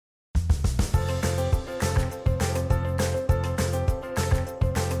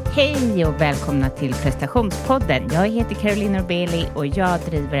Hej och välkomna till prestationspodden. Jag heter Caroline Norbeli och jag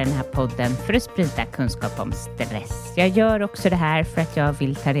driver den här podden för att sprida kunskap om stress. Jag gör också det här för att jag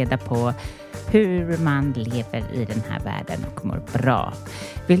vill ta reda på hur man lever i den här världen och mår bra.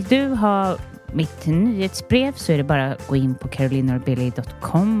 Vill du ha mitt nyhetsbrev så är det bara att gå in på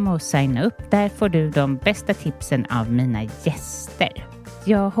carolinenorbeli.com och signa upp. Där får du de bästa tipsen av mina gäster.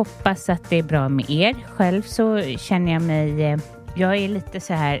 Jag hoppas att det är bra med er. Själv så känner jag mig... Jag är lite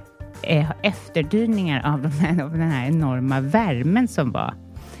så här efterdyningar av den här enorma värmen som var.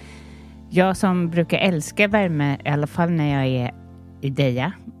 Jag som brukar älska värme, i alla fall när jag är i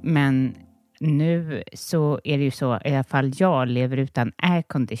Deja. Men nu så är det ju så, i alla fall jag lever utan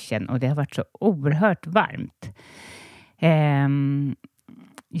aircondition och det har varit så oerhört varmt.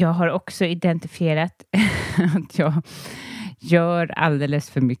 Jag har också identifierat att jag gör alldeles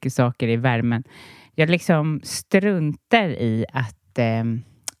för mycket saker i värmen. Jag liksom struntar i att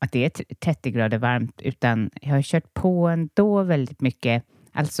det är 30 grader varmt, utan jag har kört på ändå väldigt mycket,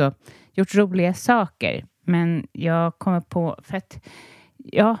 alltså gjort roliga saker. Men jag kommer på, för att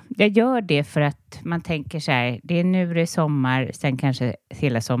jag gör det för att man tänker så här, det är nu det är sommar, sen kanske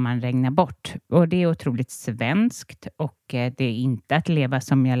hela sommaren regnar bort. Och det är otroligt svenskt och det är inte att leva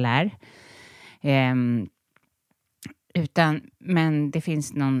som jag lär. Men det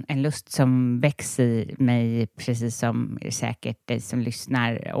finns en lust som växer i mig, precis som säkert dig som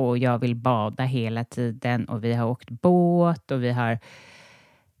lyssnar, och jag vill bada hela tiden och vi har åkt båt och vi har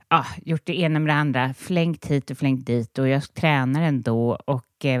gjort det ena med det andra, flängt hit och flängt dit och jag tränar ändå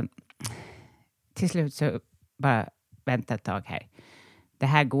och till slut så bara vänta ett tag här. Det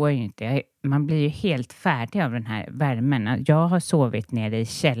här går ju inte. Man blir ju helt färdig av den här värmen. Jag har sovit nere i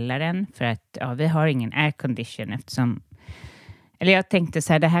källaren för att vi har ingen aircondition eftersom... Eller jag tänkte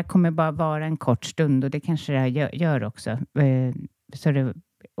så här, det här kommer bara vara en kort stund och det kanske det gör också. Så det är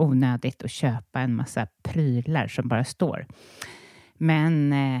onödigt att köpa en massa prylar som bara står.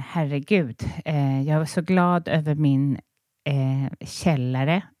 Men herregud, jag var så glad över min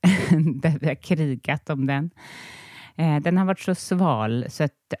källare där vi har krigat om den. Den har varit så sval så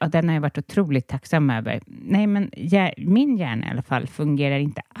att den har jag varit otroligt tacksam över. Nej, men min hjärna i alla fall fungerar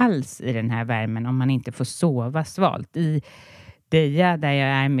inte alls i den här värmen om man inte får sova svalt. I Deja där jag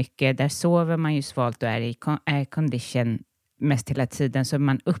är mycket, där sover man ju svalt och är i aircondition mest hela tiden, så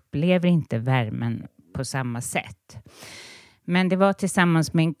man upplever inte värmen på samma sätt. Men det var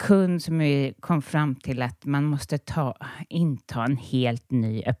tillsammans med en kund som vi kom fram till att man måste inta en helt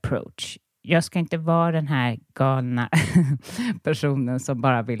ny approach. Jag ska inte vara den här galna personen som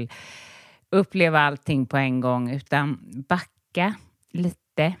bara vill uppleva allting på en gång, utan backa lite.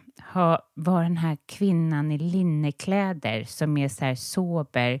 Vara den här kvinnan i linnekläder som är så här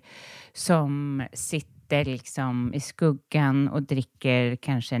sober, som sitter liksom i skuggan och dricker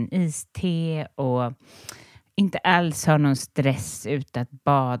kanske en iste och inte alls har någon stress ut att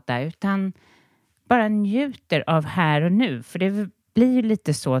bada, utan bara njuter av här och nu. För det blir ju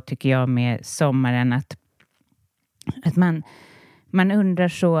lite så, tycker jag, med sommaren att man undrar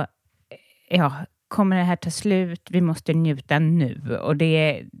så, kommer det här ta slut? Vi måste njuta nu. Och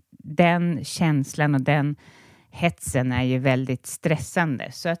den känslan och den hetsen är ju väldigt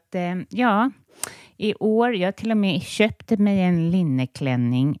stressande. Så att i år, jag till och med köpte mig en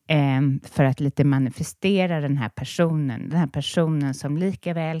linneklänning för att lite manifestera den här personen. Den här personen som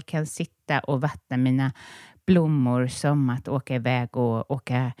lika väl kan sitta och vattna mina blommor som att åka iväg och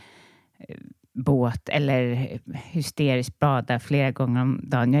åka båt eller hysteriskt bada flera gånger om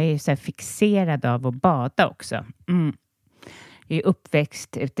dagen. Jag är ju så här fixerad av att bada också. Jag är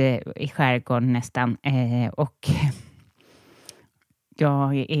uppväxt ute i skärgården nästan och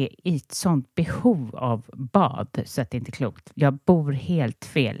jag är i ett sånt behov av bad så att det inte är klokt. Jag bor helt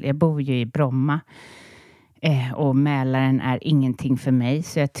fel. Jag bor ju i Bromma och Mälaren är ingenting för mig,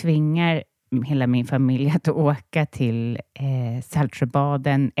 så jag tvingar hela min familj att åka till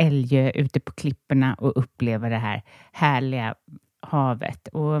Saltsjöbaden, Älgö, ute på klipporna och uppleva det här härliga havet.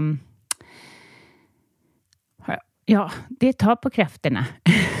 Och det tar på krafterna.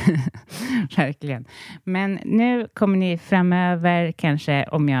 Verkligen. Men nu kommer ni framöver, kanske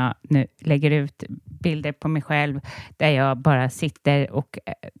om jag nu lägger ut bilder på mig själv där jag bara sitter och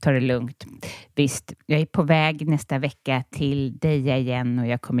tar det lugnt. Visst, jag är på väg nästa vecka till Deja igen och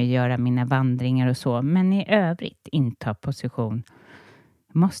jag kommer göra mina vandringar och så. Men i övrigt inta position.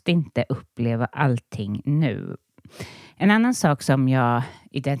 Måste inte uppleva allting nu. En annan sak som jag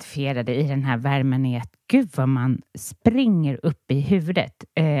identifierade i den här värmen är att gud vad man springer upp i huvudet.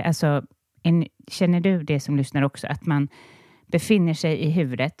 Känner du det som lyssnar också? Att man befinner sig i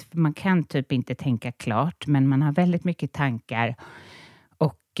huvudet. Man kan typ inte tänka klart, men man har väldigt mycket tankar.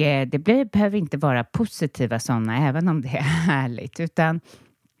 Och behöver inte vara positiva sådana, även om det är härligt, utan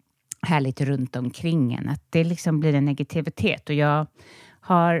härligt runt omkring en. Att det liksom blir en negativitet. Och jag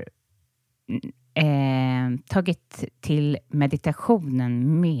har tagit till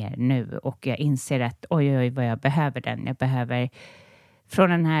meditationen mer nu, och jag inser att oj vad jag behöver den. Jag behöver från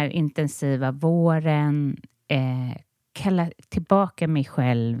den här intensiva våren kalla tillbaka mig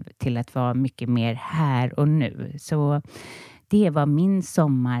själv till att vara mycket mer här och nu. Så det är vad min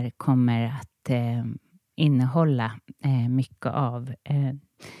sommar kommer att innehålla mycket av.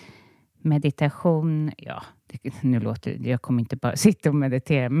 Meditation, jag kommer inte bara sitta och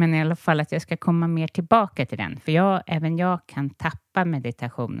meditera, men i alla fall att jag ska komma mer tillbaka till den. För även jag kan tappa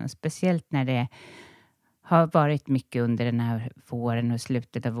meditationen, speciellt när det har varit mycket under den här våren och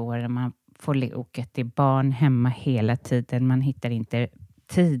slutet av våren. Man får åka till barn hemma hela tiden, man hittar inte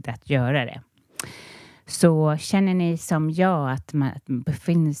tid att göra det. Så känner ni som jag att man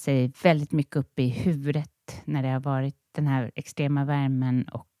befinner sig väldigt mycket uppe i huvudet när det har varit den här extrema värmen,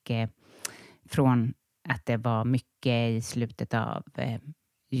 och från att det var mycket i slutet av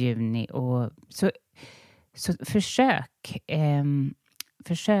juni. Och så försök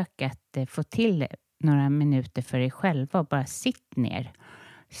att få till några minuter för dig själva och bara sitt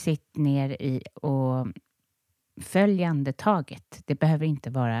ner i och följ andetaget. Det behöver inte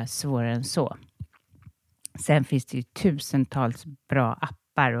vara svårare än så. Sen finns det ju tusentals bra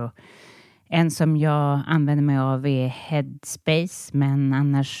appar, och en som jag använder mig av är Headspace, men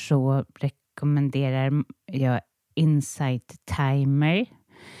annars så rekommenderar jag Insight Timer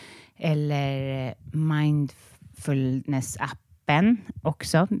eller Mindfulness-appen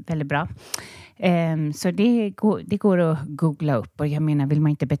också, väldigt bra. Så det går att googla upp, och jag menar, vill man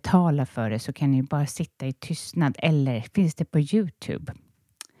inte betala för det så kan ni bara sitta i tystnad, eller finns det på YouTube.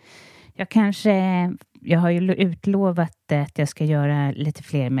 Jag har ju utlovat att jag ska göra lite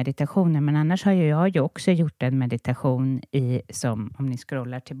fler meditationer, men annars har jag ju också gjort en meditation som om ni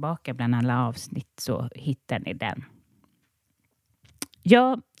scrollar tillbaka bland alla avsnitt så hittar ni den.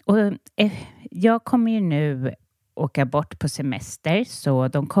 Ja, och jag kommer ju nu åka bort på semester, så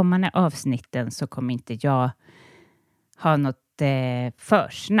de kommande avsnitten så kommer inte jag ha något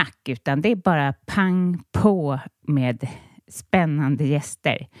försnack, utan det är bara pang på med spännande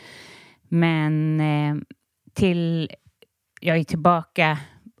gäster. Men jag är tillbaka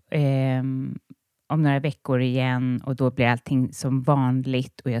om några veckor igen, och då blir allting som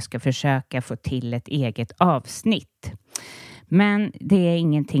vanligt, och jag ska försöka få till ett eget avsnitt. Men det är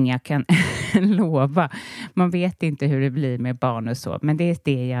ingenting jag kan lova. Man vet inte hur det blir med barn och så, men det är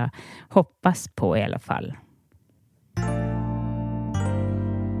det jag hoppas på i alla fall.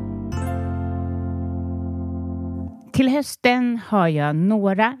 Till hösten har jag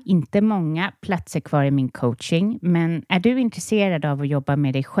inte många platser kvar i min coaching, men är du intresserad av att jobba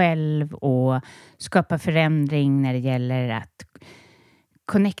med dig själv och skapa förändring när det gäller att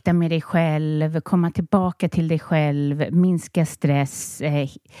connecta med dig själv, komma tillbaka till dig själv, minska stress,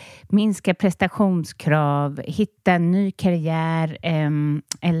 minska prestationskrav, hitta en ny karriär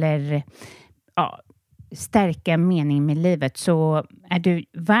eller stärka mening med livet, så är du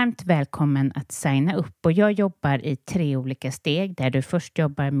varmt välkommen att signa upp. Och jag jobbar i 3 olika steg, där du först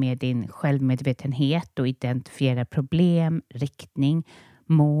jobbar med din självmedvetenhet och identifiera problem, riktning,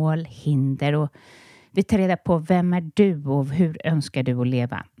 mål, hinder, och vi tar reda på vem är du och hur önskar du att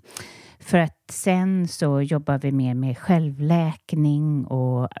leva. För att sen så jobbar vi mer med självläkning,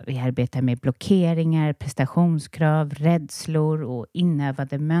 och vi arbetar med blockeringar, prestationskrav, rädslor och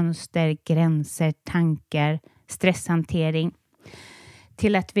inövade mönster, gränser, tankar, stresshantering.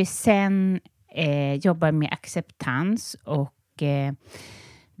 Till att vi sen jobbar med acceptans, och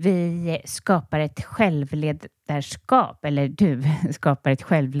vi skapar ett självledarskap, eller du skapar ett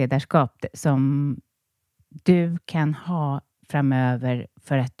självledarskap som du kan ha framöver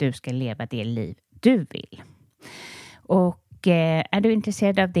för att du ska leva det liv du vill. Och är du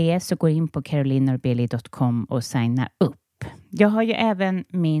intresserad av det så gå in på carolinorbeli.com och signa upp. Jag har ju även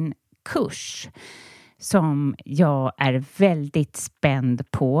min kurs som jag är väldigt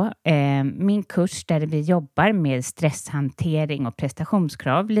spänd på. Min kurs där vi jobbar med stresshantering och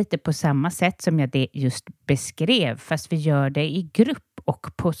prestationskrav lite på samma sätt som jag det just beskrev, fast vi gör det i grupp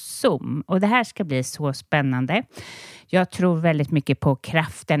och på Zoom. Och det här ska bli så spännande. Jag tror väldigt mycket på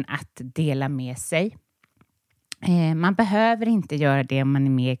kraften att dela med sig. Man behöver inte göra det om man är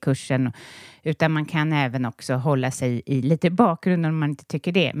med i kursen, utan man kan även också hålla sig i lite bakgrund om man inte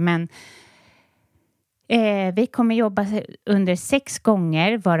tycker det. Men vi kommer jobba under 6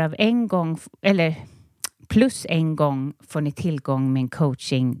 gånger, varav plus en gång får ni tillgång med en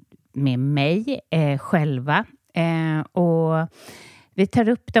coaching med mig själva. Och Vi tar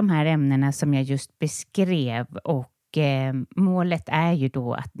upp de här ämnena som jag just beskrev och målet är ju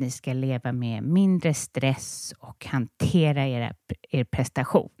då att ni ska leva med mindre stress och hantera er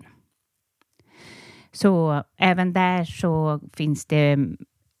prestation. Så även där så finns det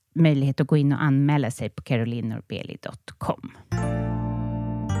möjlighet att gå in och anmäla sig på carolinorbeli.com.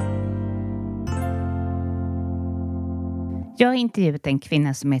 Jag har intervjuat en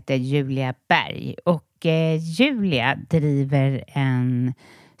kvinna som heter Julia Berg och Julia driver en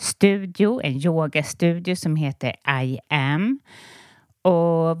yogastudio som heter I Am.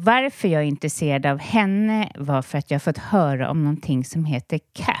 Och varför jag är intresserad av henne var för att jag fått höra om någonting som heter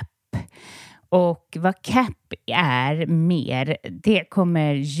CAP. Och vad CAP är mer, det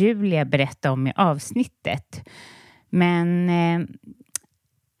kommer Julia berätta om i avsnittet. Men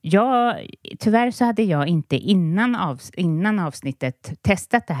tyvärr så hade jag inte innan avsnittet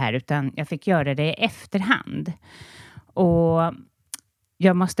testat det här, utan jag fick göra det i efterhand. Och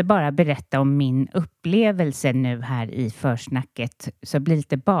jag måste bara berätta om min upplevelse nu här i försnacket, så blir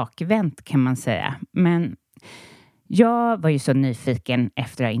lite bakvänt kan man säga. Men jag var ju så nyfiken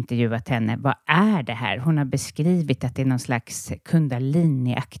efter att ha intervjuat henne. Vad är det här? Hon har beskrivit att det är någon slags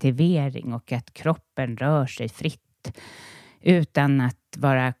kundalini-aktivering och att kroppen rör sig fritt utan att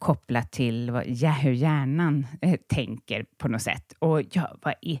vara kopplat till hur hjärnan tänker på något sätt. Och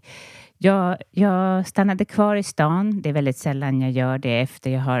jag stannade kvar i stan. Det är väldigt sällan jag gör det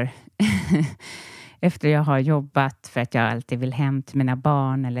efter jag har jobbat, för att jag alltid vill hem till mina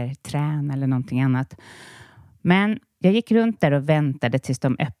barn eller träna eller någonting annat. Men jag gick runt där och väntade tills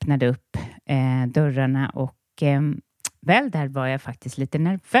de öppnade upp dörrarna och väl där var jag faktiskt lite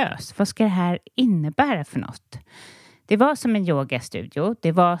nervös. Vad ska det här innebära för något? Det var som en yogastudio.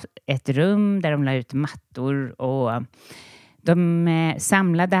 Det var ett rum där de la ut mattor och de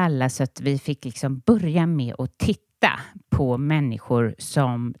samlade alla så att vi fick liksom börja med att titta på människor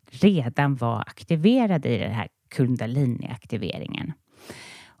som redan var aktiverade i den här kundalini-aktiveringen.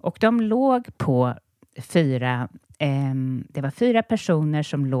 Och de låg på det var 4 personer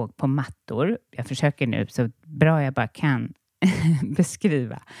som låg på mattor. Jag försöker nu så bra jag bara kan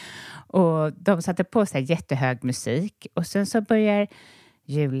beskriva. Och de satte på sig jättehög musik. Och sen så börjar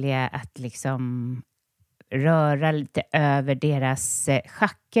Julia att liksom röra lite över deras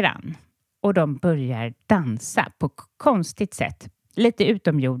chakran. Och de börjar dansa på konstigt sätt. Lite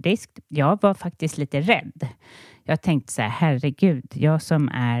utomjordiskt. Jag var faktiskt lite rädd. Jag tänkte så här, herregud, jag som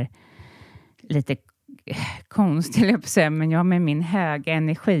är lite konstig, jag på säga, men jag med min höga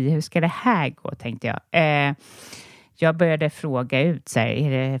energi, hur ska det här gå, tänkte jag. Jag började fråga ut så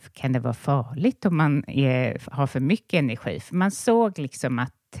här, kan det vara farligt om man har för mycket energi? För man såg liksom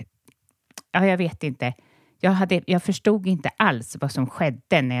att, jag vet inte, jag förstod inte alls vad som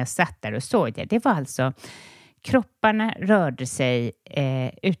skedde när jag satt där och såg det. Det var alltså, kropparna rörde sig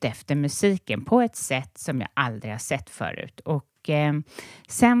utefter musiken på ett sätt som jag aldrig har sett förut. Och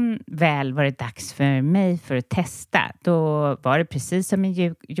sen väl var det dags för mig för att testa. Då var det precis som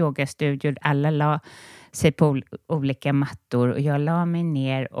en yogastudio. Alla la sig på olika mattor och jag la mig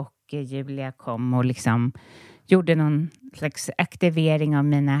ner och Julia kom och liksom gjorde någon slags aktivering av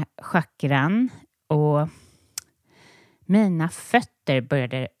mina chakran. Och mina fötter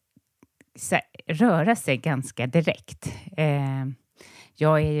började röra sig ganska direkt.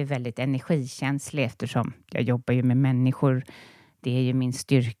 Jag är ju väldigt energikänslig eftersom jag jobbar ju med människor. Det är ju min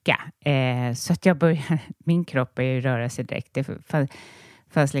styrka. Så att min kropp börjar ju röra sig direkt. Det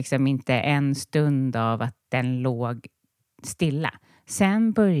fanns liksom inte en stund av att den låg stilla.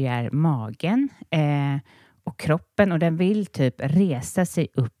 Sen börjar magen och kroppen och den vill typ resa sig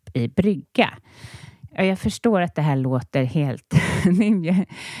upp i brygga. Jag förstår att det här låter helt...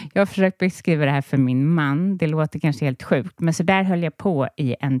 Jag har försökt beskriva det här för min man. Det låter kanske helt sjukt. Men så där höll jag på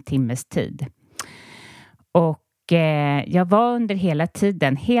i 1 timmes tid. Och jag var under hela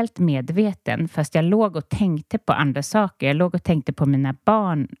tiden helt medveten. Fast jag låg och tänkte på andra saker. Jag låg och tänkte på mina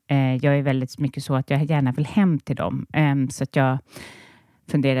barn. Jag är väldigt mycket så att jag gärna vill hem till dem. Så att jag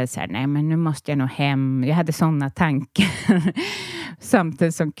funderade så här, nej men nu måste jag nog hem. Jag hade sådana tankar.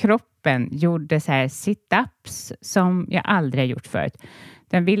 Samtidigt som kroppen gjorde så här sit-ups som jag aldrig har gjort förut.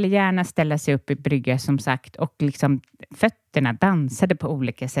 Den ville gärna ställa sig upp i brygga som sagt. Och liksom fötterna dansade på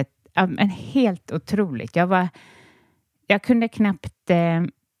olika sätt. Men helt otroligt. Jag kunde knappt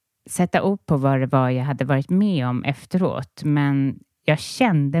sätta ord på vad det var jag hade varit med om efteråt. Men jag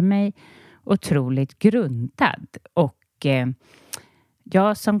kände mig otroligt grundad. Och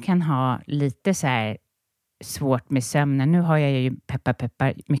jag som kan ha lite så här svårt med sömnen. Nu har jag ju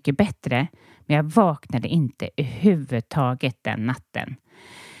peppar mycket bättre. Men jag vaknade inte överhuvudtaget den natten.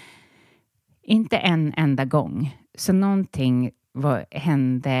 Inte en enda gång. Så någonting vad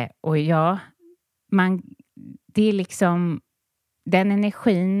hände? Och det är liksom den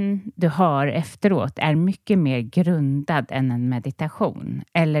energin du har efteråt är mycket mer grundad än en meditation.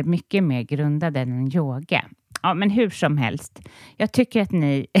 Eller mycket mer grundad än en yoga. Ja, men hur som helst. Jag tycker att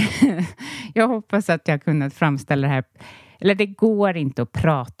jag hoppas att jag har kunnat framställa det här. Eller det går inte att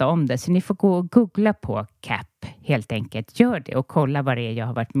prata om det. Så ni får gå och googla på CAP helt enkelt. Gör det och kolla vad det är jag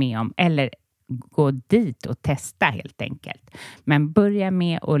har varit med om. Eller gå dit och testa helt enkelt. Men börja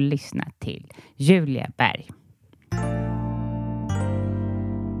med att lyssna till Julia Berg.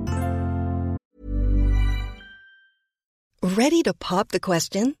 Ready to pop the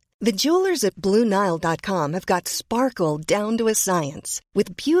question? The jewelers at BlueNile.com have got sparkle down to a science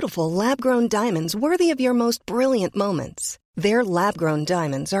with beautiful lab-grown diamonds worthy of your most brilliant moments. Their lab-grown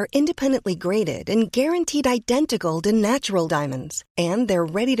diamonds are independently graded and guaranteed identical to natural diamonds, and they're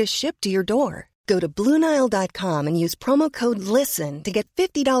ready to ship to your door. Go to BlueNile.com and use promo code LISTEN to get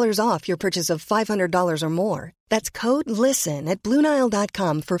 $50 off your purchase of $500 or more. That's code LISTEN at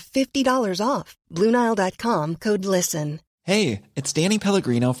BlueNile.com for $50 off. BlueNile.com, code LISTEN. Hey, it's Danny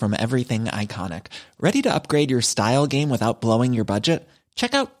Pellegrino from Everything Iconic. Ready to upgrade your style game without blowing your budget?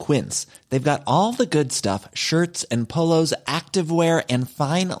 Check out Quince. They've got all the good stuff, shirts and polos, activewear, and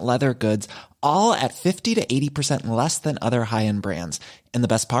fine leather goods, all at 50 to 80% less than other high-end brands. And the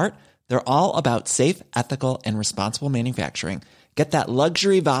best part? They're all about safe, ethical, and responsible manufacturing. Get that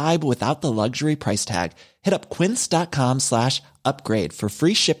luxury vibe without the luxury price tag. Hit up quince.com/upgrade for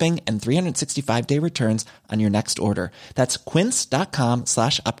free shipping and 365-day returns on your next order. That's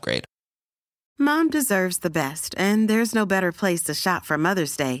quince.com/upgrade. Mom deserves the best, and there's no better place to shop for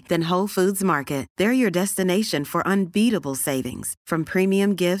Mother's Day than Whole Foods Market. They're your destination for unbeatable savings, from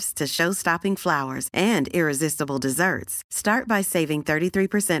premium gifts to show-stopping flowers and irresistible desserts. Start by saving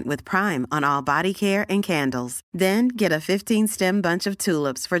 33% with Prime on all body care and candles. Then get a 15-stem bunch of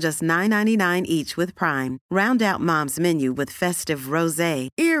tulips for just $9.99 each with Prime. Round out Mom's menu with festive rosé,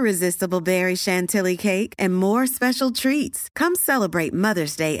 irresistible berry chantilly cake, and more special treats. Come celebrate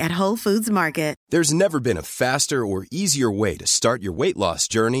Mother's Day at Whole Foods Market. There's never been a faster or easier way to start your weight loss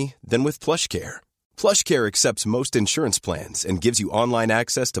journey than with PlushCare. PlushCare accepts most insurance plans and gives you online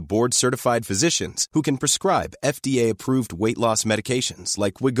access to board-certified physicians who can prescribe FDA-approved weight loss medications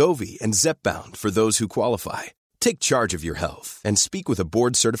like Wegovy and Zepbound for those who qualify. Take charge of your health and speak with a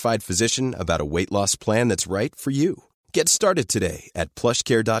board-certified physician about a weight loss plan that's right for you. Get started today at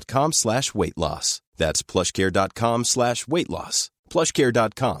plushcare.com/weightloss. That's plushcare.com/weightloss.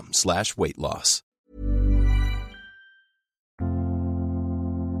 plushcare.com/weightloss.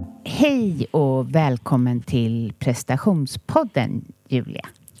 Hej och välkommen till prestationspodden, Julia.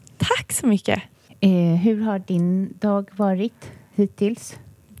 Tack så mycket. Hur har din dag varit hittills?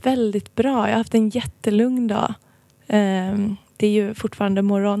 Väldigt bra. Jag har haft en jättelugn dag. Det är ju fortfarande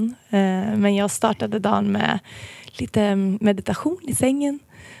morgon. Men jag startade dagen med lite meditation i sängen.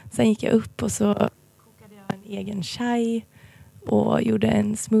 Sen gick jag upp och så kokade jag en egen chai. Och gjorde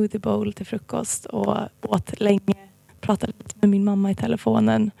en smoothie bowl till frukost. Och åt länge. Pratade lite med min mamma i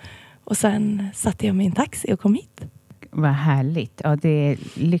telefonen. Och sen satte jag mig i en taxi och kom hit. Vad härligt. Ja, det är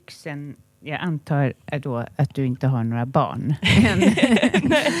lyxen. Jag antar då att du inte har några barn.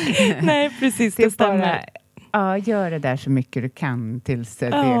 Nej, precis. Det stämmer. Bara, ja, gör det där så mycket du kan tills det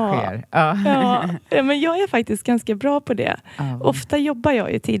sker. Ja, men jag är faktiskt ganska bra på det. Ofta jobbar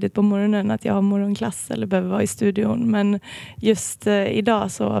jag ju tidigt på morgonen, att jag har morgonklass eller behöver vara i studion. Men just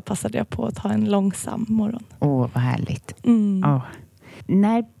idag så passade jag på att ta en långsam morgon. Vad härligt.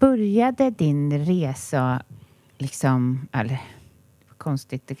 När började din resa liksom, eller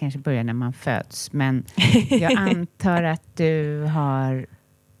konstigt, det kanske börjar när man föds, men jag antar att du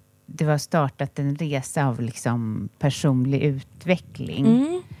har startat en resa av liksom personlig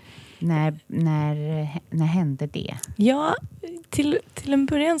utveckling. När hände det? Ja, till en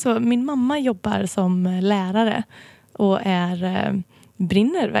början så, min mamma jobbar som lärare och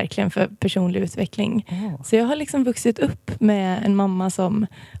brinner verkligen för personlig utveckling. Så jag har liksom vuxit upp med en mamma som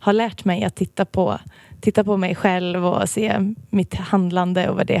har lärt mig att titta på mig själv och se mitt handlande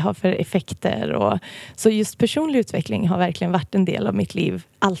och vad det har för effekter. Så just personlig utveckling har verkligen varit en del av mitt liv,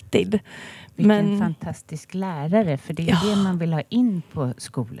 alltid. Vilken fantastisk lärare, för det är det man vill ha in på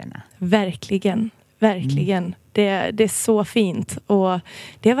skolorna. Verkligen. Det är så fint, och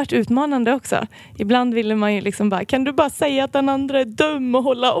det har varit utmanande också. Ibland ville man ju liksom bara, kan du bara säga att den andra är dum och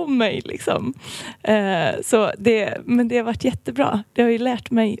hålla om mig liksom. Men det har varit jättebra. Det har ju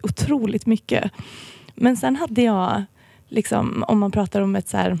lärt mig otroligt mycket. Men sen hade jag liksom, om man pratar om ett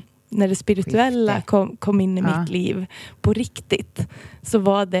så här, när det spirituella kom in i mitt liv på riktigt, så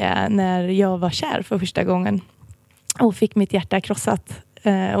var det när jag var kär för första gången. och fick mitt hjärta krossat.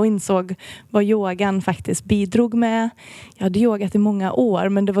 Och insåg vad yogan faktiskt bidrog med. Jag hade yogat i många år,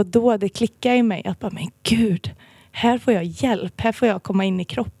 men det var då det klickade i mig. Att bara, men gud, här får jag hjälp. Här får jag komma in i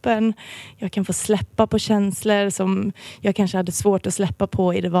kroppen. Jag kan få släppa på känslor som jag kanske hade svårt att släppa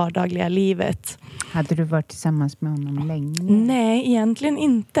på i det vardagliga livet. Hade du varit tillsammans med honom länge? Nej, egentligen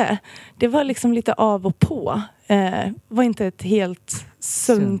inte. Det var liksom lite av och på. Var inte ett helt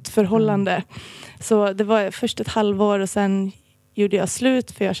sunt förhållande. Så det var först ett halvår och sen gjorde jag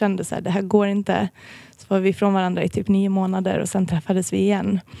slut för jag kände så här, det här går inte. Så var vi ifrån varandra i typ 9 månader och sen träffades vi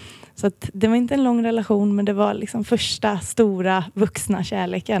igen. Så att det var inte en lång relation, men det var liksom första stora vuxna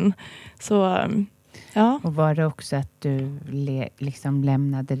kärleken. Så ja. Och var det också att du liksom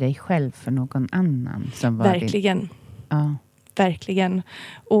lämnade dig själv för någon annan? Som var verkligen. Ja. Verkligen.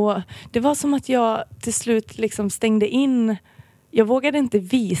 Och det var som att jag till slut liksom stängde in. Jag vågade inte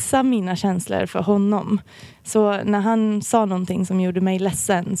visa mina känslor för honom. Så när han sa någonting som gjorde mig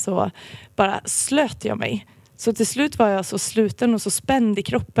ledsen så bara slöt jag mig. Så till slut var jag så sluten och så spänd i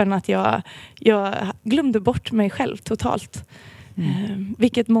kroppen att jag glömde bort mig själv totalt.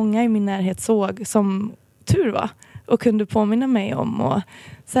 Vilket många i min närhet såg som tur var och kunde påminna mig om. Och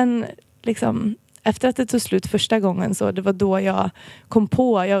sen liksom efter att det tog slut första gången så det var då jag kom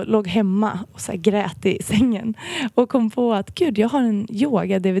på, jag låg hemma och så här grät i sängen och kom på att gud, jag har en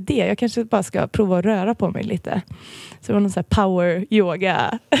yoga-DVD. Jag kanske bara ska prova att röra på mig lite. Så det var någon så här power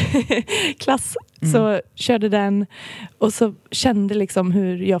yoga klass. Så körde den och så kände liksom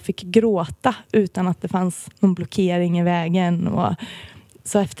hur jag fick gråta utan att det fanns någon blockering i vägen. Och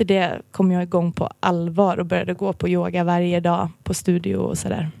så efter det kom jag igång på allvar och började gå på yoga varje dag på studio och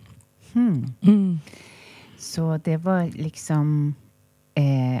sådär. Så det var liksom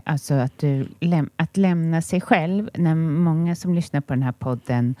alltså att att lämna sig själv, när många som lyssnar på den här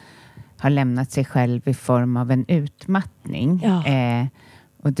podden har lämnat sig själv i form av en utmattning. Ja.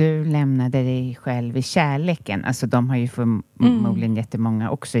 Och du lämnade dig själv i kärleken. Alltså de har ju förmodligen jättemånga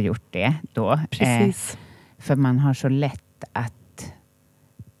också gjort det då. Precis. För man har så lätt att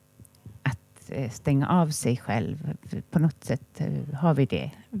stänga av sig själv. På något sätt har vi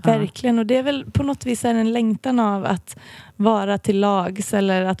det. Verkligen, och det är väl på något vis en längtan av att vara till lags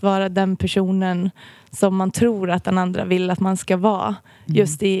eller att vara den personen som man tror att den andra vill att man ska vara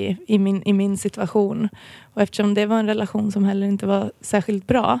just i min situation. Och eftersom det var en relation som heller inte var särskilt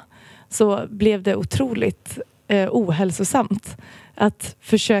bra så blev det otroligt ohälsosamt att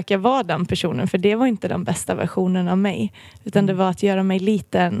försöka vara den personen, för det var inte den bästa versionen av mig, utan det var att göra mig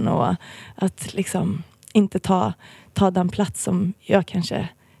liten och att liksom inte ta den plats som jag kanske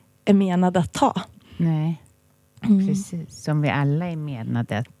är menad att ta. Nej, precis. Som vi alla är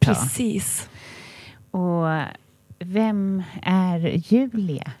menade att ta. Precis. Och vem är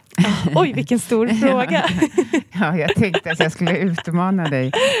Julia? Oj, vilken stor fråga. Ja, jag tänkte att jag skulle utmana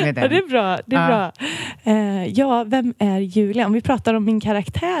dig med den. Ja, det är bra. Ja, vem är Julia? Om vi pratar om min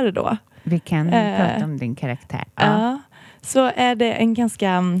karaktär då. Vi kan prata om din karaktär. Ja, så är det en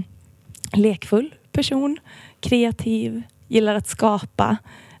ganska lekfull person. Kreativ, gillar att skapa.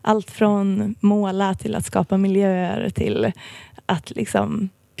 Allt från måla till att skapa miljöer till att liksom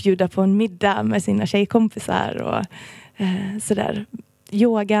bjuda på en middag med sina tjejkompisar och sådär.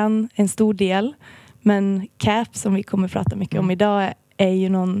 Yogan en stor del, men CAP som vi kommer att prata mycket om idag är ju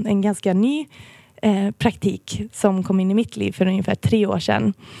en ganska ny praktik som kom in i mitt liv för ungefär 3 år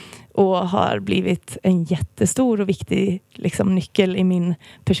sedan och har blivit en jättestor och viktig liksom, nyckel i min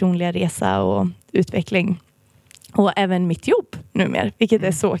personliga resa och utveckling. Och även mitt jobb numera, vilket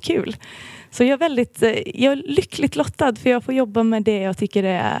är så kul. Så jag är lyckligt lottad för jag får jobba med det jag tycker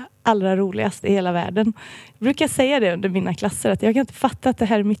är allra roligast i hela världen. Jag brukar säga det under mina klasser att jag kan inte fatta att det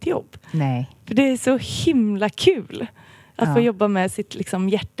här är mitt jobb. Nej. För det är så himla kul att få jobba med sitt liksom,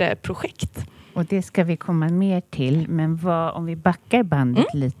 hjärteprojekt. Och det ska vi komma mer till. Men om vi backar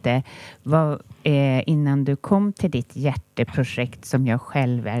bandet lite. Innan du kom till ditt hjärteprojekt som jag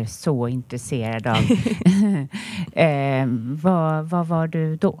själv är så intresserad av. Vad var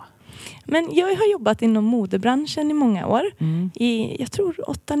du då? Men jag har jobbat inom modebranschen i många år. Jag tror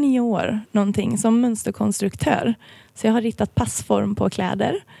 8-9 år någonting som mönsterkonstruktör. Så jag har ritat passform på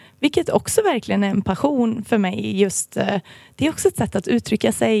kläder. Vilket också verkligen är en passion för mig. Just, det är också ett sätt att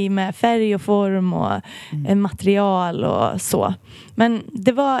uttrycka sig med färg och form och material och så. Men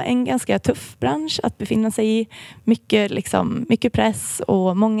det var en ganska tuff bransch att befinna sig i. Mycket press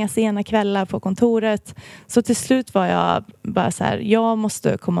och många sena kvällar på kontoret. Så till slut var jag bara så här, jag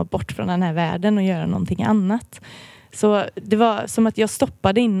måste komma bort från den här världen och göra någonting annat. Så det var som att jag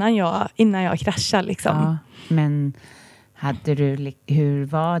stoppade innan jag kraschade liksom. Ja, men Hur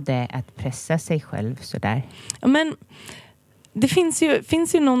var det att pressa sig själv sådär? Ja, men det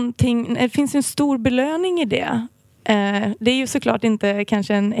finns ju någonting, det finns ju en stor belöning i det. Det är ju såklart inte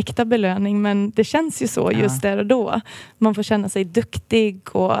kanske en äkta belöning, men det känns ju så just där och då. Man får känna sig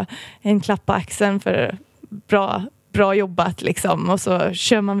duktig och en klapp på axeln för bra jobbat liksom, och så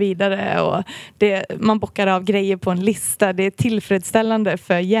kör man vidare och man bockar av grejer på en lista. Det är tillfredsställande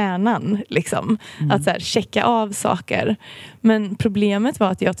för hjärnan liksom, att så här, checka av saker. Men problemet var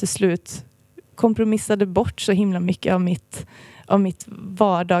att jag till slut kompromissade bort så himla mycket av mitt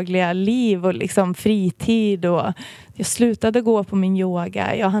vardagliga liv och liksom fritid, och jag slutade gå på min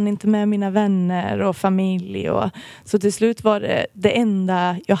yoga. Jag hann inte med mina vänner och familj, och så till slut var det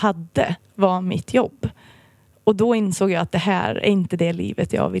enda jag hade var mitt jobb. Och då insåg jag att det här är inte det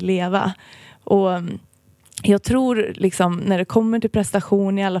livet jag vill leva. Och jag tror liksom, när det kommer till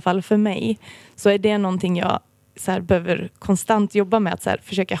prestation, i alla fall för mig, så är det någonting jag så här, behöver konstant jobba med, att så här,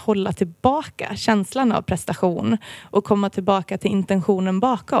 försöka hålla tillbaka känslan av prestation och komma tillbaka till intentionen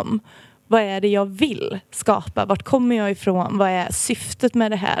bakom. Vad är det jag vill skapa? Vart kommer jag ifrån? Vad är syftet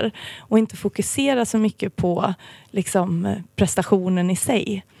med det här? Och inte fokusera så mycket på liksom, prestationen i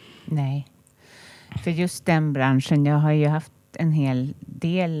sig. Nej. För just den branschen, jag har ju haft en hel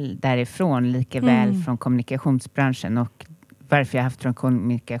del därifrån, lika väl från kommunikationsbranschen. Och varför jag har haft från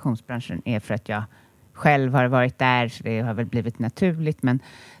kommunikationsbranschen är för att jag själv har varit där, så det har väl blivit naturligt. Men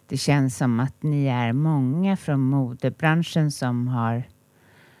det känns som att ni är många från modebranschen som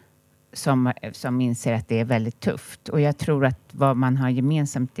inser att det är väldigt tufft. Och jag tror att vad man har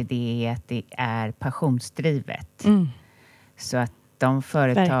gemensamt i det är att det är passionsdrivet. Så att de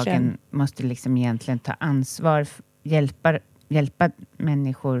företagen verkligen måste liksom egentligen ta ansvar, hjälpa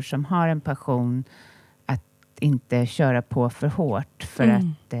människor som har en passion att inte köra på för hårt, för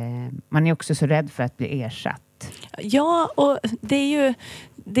att man är också så rädd för att bli ersatt. Ja, och det är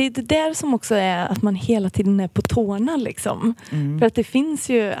det där som också är att man hela tiden är på tårna liksom. För att det finns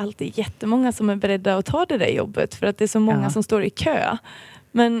ju alltid jättemånga som är beredda att ta det där jobbet, för att det är så många som står i kö.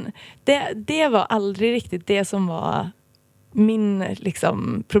 Men det var aldrig riktigt det som var min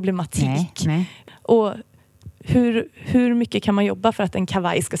liksom, problematik. Nej. Och hur mycket kan man jobba för att en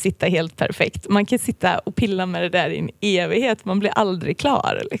kavaj ska sitta helt perfekt? Man kan sitta och pilla med det där i en evighet. Man blir aldrig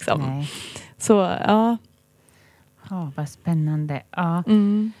klar. Liksom. Nej. Så, ja. Ja, vad spännande. Ja.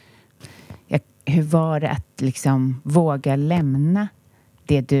 Hur var det att liksom våga lämna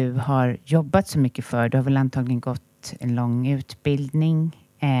det du har jobbat så mycket för? Du har väl antagligen gått en lång utbildning.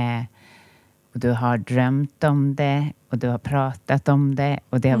 Och du har drömt om det. Och du har pratat om det.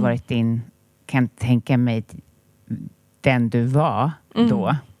 Och det har varit kan tänka mig, den du var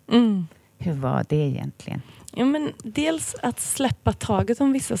då. Hur var det egentligen? Ja, men dels att släppa taget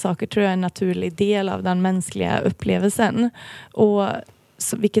om vissa saker tror jag är en naturlig del av den mänskliga upplevelsen. Och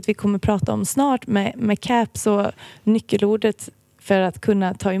vilket vi kommer prata om snart med CAP, så nyckelordet för att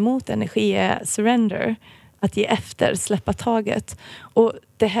kunna ta emot energi är surrender. Att ge efter, släppa taget. Och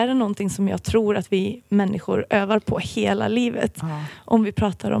det här är någonting som jag tror att vi människor övar på hela livet. Om vi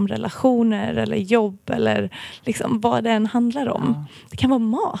pratar om relationer eller jobb eller liksom vad det än handlar om. Det kan vara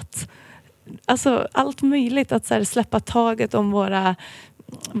mat. Alltså allt möjligt, att så här, släppa taget om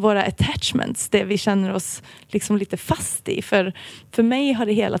våra attachments, det vi känner oss liksom lite fast i. För mig har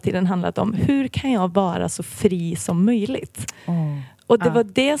det hela tiden handlat om hur kan jag vara så fri som möjligt. Och det var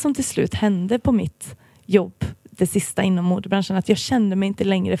det som till slut hände på mitt jobb, det sista inom modebranschen, att jag kände mig inte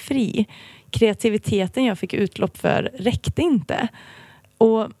längre fri. Kreativiteten jag fick utlopp för räckte inte.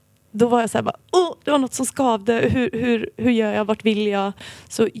 Och då var jag så här bara, det var något som skavde. Hur gör jag? Vart vill jag?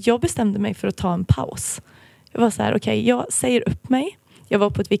 Så jag bestämde mig för att ta en paus. Jag var så här, okej, jag säger upp mig. Jag var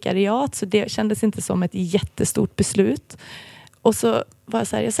på ett vikariat, så det kändes inte som ett jättestort beslut. Och så var jag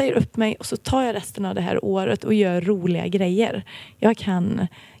så här, jag säger upp mig och så tar jag resten av det här året och gör roliga grejer. Jag kan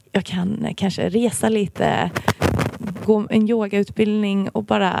kanske resa lite, gå en yogautbildning och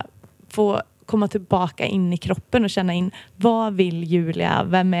bara få komma tillbaka in i kroppen och känna in, vad vill Julia?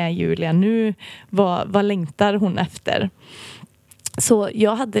 Vem är Julia nu? Vad längtar hon efter? Så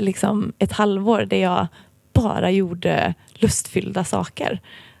jag hade liksom ett halvår där jag bara gjorde lustfyllda saker.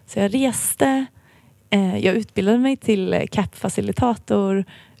 Så jag reste, jag utbildade mig till CAP-facilitator,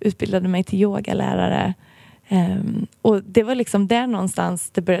 utbildade mig till yogalärare. Och det var liksom där någonstans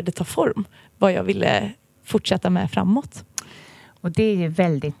det började ta form, vad jag ville fortsätta med framåt. Och det är ju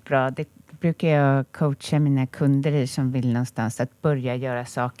väldigt bra. Det brukar jag coacha mina kunder i, som vill någonstans att börja göra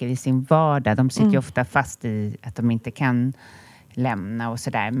saker i sin vardag. De sitter ju ofta fast i att de inte kan lämna och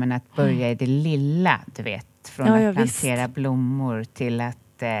sådär. Men att börja i det lilla, du vet. Från att plantera blommor till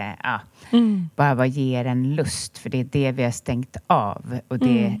att bara vad ger en lust. För det är det vi har stängt av. Och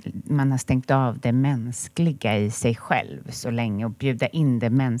man har stängt av det mänskliga i sig själv så länge. Och bjuda in det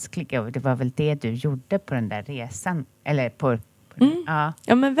mänskliga. Och det var väl det du gjorde på den där resan. Eller på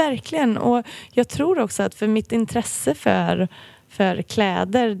Ja, men verkligen. Och jag tror också att för mitt intresse för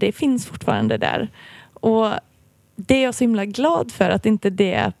kläder, det finns fortfarande där. Och det är jag så himla glad för, att inte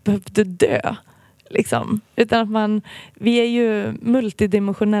det behövde dö. Liksom. Utan att vi är ju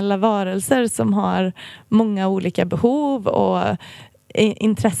multidimensionella varelser som har många olika behov och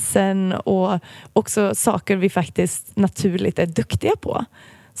intressen och också saker vi faktiskt naturligt är duktiga på.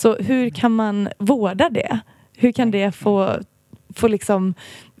 Så hur kan man vårda det? Hur kan det få liksom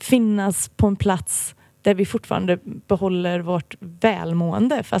finnas på en plats där vi fortfarande behåller vårt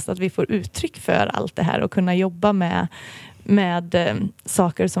välmående, fast att vi får uttryck för allt det här och kunna jobba med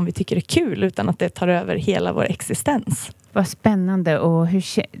saker som vi tycker är kul utan att det tar över hela vår existens. Vad spännande. Och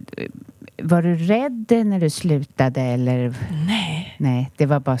var du rädd när du slutade eller? Nej, det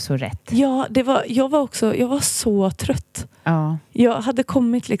var bara så rätt. Ja, jag var så trött. Ja. Jag hade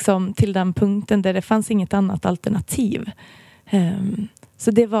kommit liksom till den punkten där det fanns inget annat alternativ.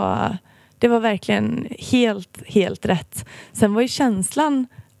 Så det var verkligen helt rätt. Sen var ju känslan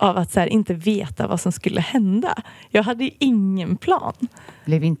av att så här, inte veta vad som skulle hända. Jag hade ju ingen plan.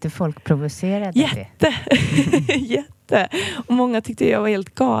 Blev inte folk provocerade? Jätte. Och många tyckte jag var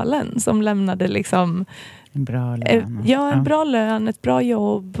helt galen som lämnade liksom en bra lön. En bra lön, ett bra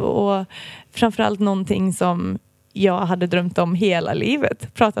jobb och framförallt någonting som jag hade drömt om hela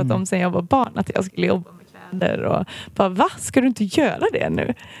livet. Pratat om sedan jag var barn, att jag skulle jobba med kläder och bara, va? Ska du inte göra det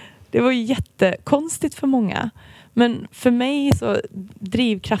nu? Det var ju jättekonstigt för många. Men för mig så,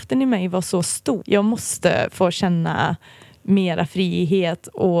 drivkraften i mig var så stor. Jag måste få känna mera frihet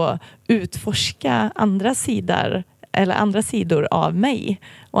och utforska andra sidor av mig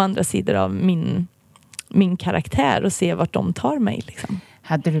och andra sidor av min karaktär och se vart de tar mig liksom.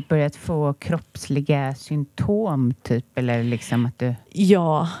 Hade du börjat få kroppsliga symptom typ, eller liksom att du...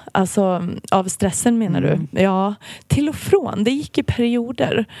 Ja, alltså av stressen menar du? Ja, till och från. Det gick i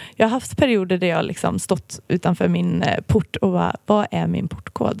perioder. Jag har haft perioder där jag liksom stått utanför min port och bara, vad är min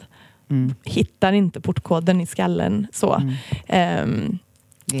portkod? Hittar inte portkoden i skallen så.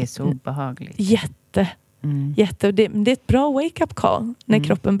 Det är så obehagligt. Jätte. Det är ett bra wake-up call när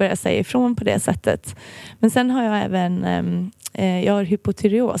kroppen börjar säga ifrån på det sättet. Men sen har jag även jag har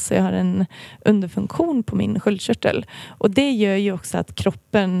hypotyreos, så jag har en underfunktion på min sköldkörtel. Och det gör ju också att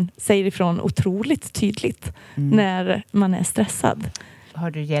kroppen säger ifrån otroligt tydligt när man är stressad.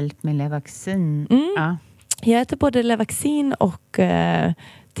 Har du hjälp med Levaxin? Ja. Jag äter både Levaxin och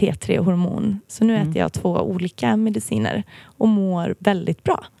T3-hormon. Så nu äter jag 2 olika mediciner och mår väldigt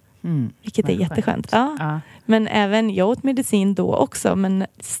bra. Vilket är jätteskönt. Ja. Men även jag åt medicin då också. Men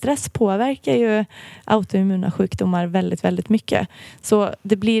stress påverkar ju autoimmuna sjukdomar väldigt, väldigt mycket. Så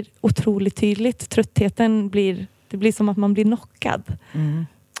det blir otroligt tydligt. Tröttheten det blir som att man blir knockad.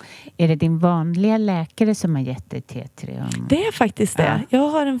 Är det din vanliga läkare som har gett dig T3? Det är faktiskt det. Jag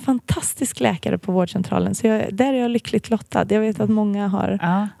har en fantastisk läkare på vårdcentralen. Så där är jag lyckligt lottad. Jag vet att många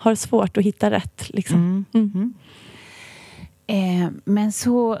har svårt att hitta rätt. Liksom. Men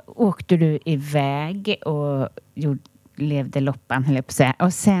så åkte du iväg och levde loppan, höll jag på att säga.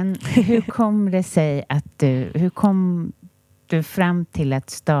 Och sen, hur kom det sig att hur kom du fram till att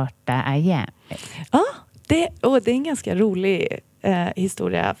starta IAM? Ja, det är en ganska rolig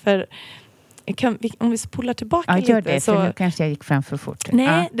historia. För om vi spolar tillbaka lite. Gör det, för nu kanske jag gick fram för fort.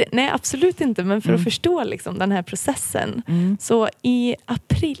 Nej, absolut inte. Men för att förstå liksom, den här processen. Så i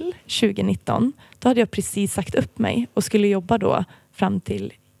april 2019, då hade jag precis sagt upp mig och skulle jobba då fram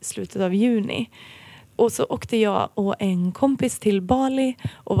till slutet av juni. Och så åkte jag och en kompis till Bali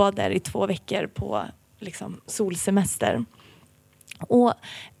och var där i 2 veckor på liksom, solsemester. Och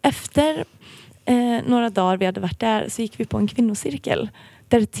efter några dagar vi hade varit där så gick vi på en kvinnocirkel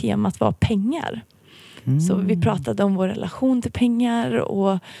där temat var pengar. Så vi pratade om vår relation till pengar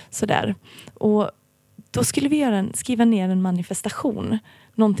och sådär. Och då skulle vi skriva ner en manifestation.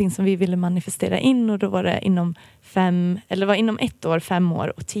 Någonting som vi ville manifestera in. Och då var det inom 1 år, 5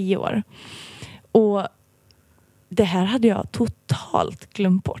 år och 10 år. Och det här hade jag totalt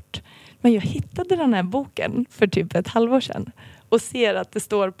glömt bort. Men jag hittade den här boken för typ ett halvår sedan. Och ser att det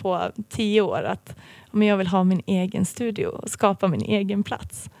står på 10 år att jag vill ha min egen studio och skapa min egen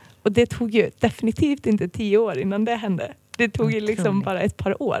plats. Och det tog ju definitivt inte 10 år innan det hände. Det tog ju liksom bara ett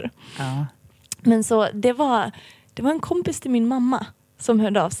par år. Ja. Men så det var en kompis till min mamma som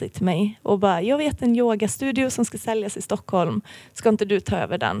hörde av sig till mig. Och bara, jag vet en yogastudio som ska säljas i Stockholm. Ska inte du ta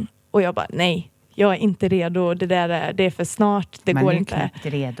över den? Och jag bara, nej. jag är inte redo, det är för snart, det man går är inte. Man är knappt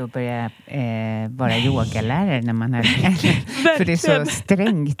redo att börja vara yogalärare när man är för det är så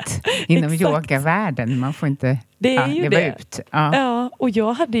strängt inom yogavärlden. Man får inte det är ju det. Ut. Ja, och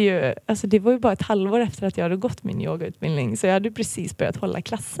jag hade ju, alltså det var ju bara ett halvår efter att jag hade gått min yogautbildning, så jag hade precis börjat hålla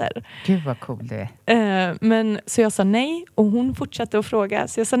klasser. Gud vad cool det är. Men så jag sa nej och hon fortsatte att fråga,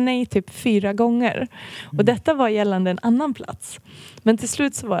 så jag sa nej typ 4 gånger. Och detta var gällande en annan plats. Men till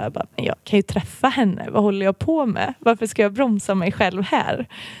slut så var jag bara, men jag kan ju träffa henne, vad håller jag på med? Varför ska jag bromsa mig själv här?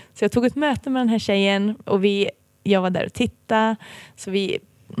 Så jag tog ett möte med den här tjejen och jag var där och tittade, så vi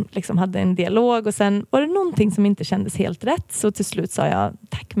liksom hade en dialog och sen var det någonting som inte kändes helt rätt, så till slut sa jag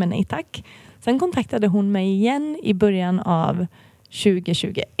tack men nej tack. Sen kontaktade hon mig igen i början av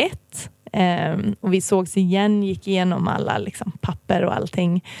 2021 och vi sågs igen, gick igenom alla liksom papper och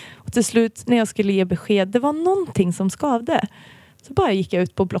allting, och till slut när jag skulle ge besked, det var någonting som skavde, så bara gick jag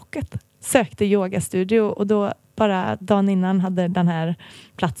ut på Blocket, sökte yogastudio, och då bara dagen innan hade den här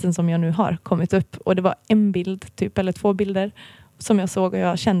platsen som jag nu har kommit upp, och det var en bild typ, eller 2 bilder som jag såg, och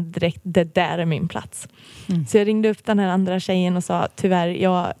jag kände direkt, det där är min plats. Så jag ringde upp den här andra tjejen och sa, tyvärr,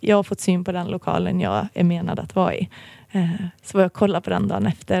 jag har fått syn på den lokalen jag är menad att vara i. Så var jag kollade på den dagen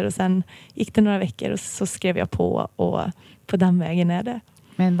efter, och sen gick det några veckor och så skrev jag på, och på den vägen är det.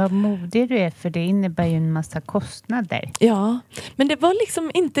 Men vad modig du är, för det innebär ju en massa kostnader. Ja, men det var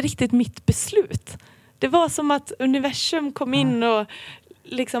liksom inte riktigt mitt beslut. Det var som att universum kom in och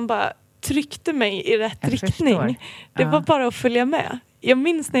liksom bara tryckte mig i rätt riktning. Förstår. Det var bara att följa med. Jag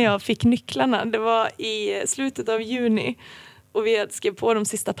minns när jag fick nycklarna. Det var i slutet av juni. Och vi hade skrivit på de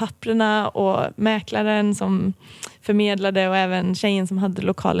sista papperna, och mäklaren som förmedlade och även tjejen som hade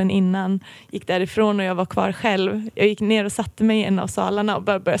lokalen innan gick därifrån, och jag var kvar själv. Jag gick ner och satte mig i en av salarna och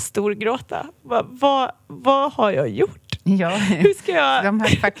började storgråta. Vad har jag gjort? Ja, hur ska jag... de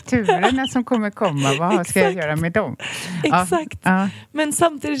här fakturorna som kommer komma, vad ska jag göra med dem? Exakt. Ja. Men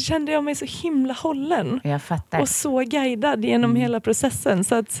samtidigt kände jag mig så himla hållen. Jag fattar. Och så guidad genom hela processen.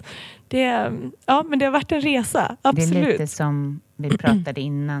 Så att men det har varit en resa, absolut. Det är lite som vi pratade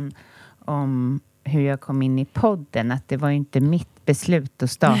innan om hur jag kom in i podden. Att det var ju inte mitt beslut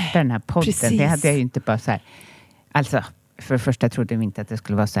att starta den här podden. Precis. Det hade jag ju inte bara så här. Alltså, för det första trodde vi inte att det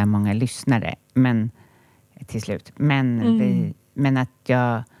skulle vara så här många lyssnare. Men till slut. Men att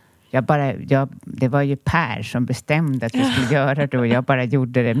det var ju Per som bestämde att vi skulle göra det, och jag bara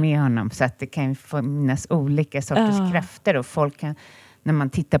gjorde det med honom. Så att det kan ju finnas olika sorters krafter, och folk kan, när man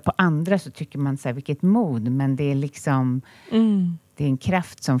tittar på andra så tycker man så här, vilket mod, men det är liksom det är en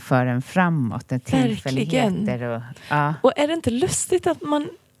kraft som för en framåt, en tillfälligheter och är det inte lustigt att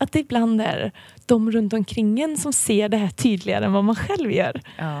det ibland är de runt omkring en som ser det här tydligare än vad man själv gör.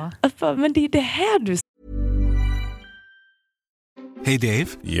 Men det är det här du. Hey Dave.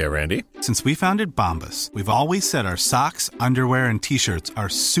 Yeah, Randy. Since we founded Bombas, we've always said our socks, underwear, and t-shirts are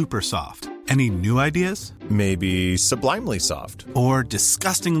super soft. Any new ideas? Maybe sublimely soft. Or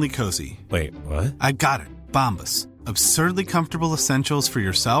disgustingly cozy. Wait, what? I got it. Bombas. Absurdly comfortable essentials for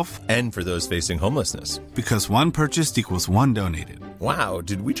yourself And for those facing homelessness. because one purchased equals one donated. Wow,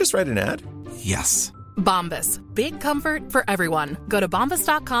 did we just write an ad? Yes. Bombas. Big comfort for everyone. Go to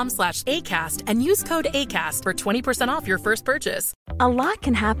bombas.com/ACAST and use code ACAST for 20% off your first purchase. A lot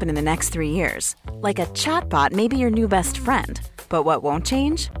can happen in the next 3 years. Like a chatbot may be your new best friend. But what won't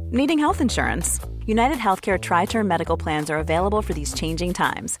change? Needing health insurance. United Healthcare Tri-Term Medical Plans are available for these changing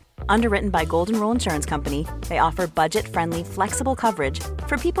times. Underwritten by Golden Rule Insurance Company, they offer budget-friendly, flexible coverage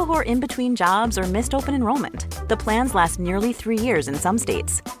for people who are in between jobs or missed open enrollment. The plans last nearly 3 years in some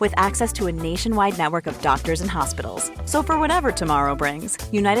states, with access to a nationwide network of doctors and hospitals. So for whatever tomorrow brings,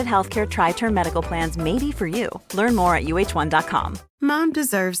 United Healthcare Tri-Term Medical Plans may be for you. Learn more at uh1.com. Mom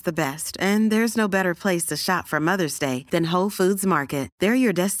deserves the best, and there's no better place to shop for Mother's Day than Whole Foods Market. They're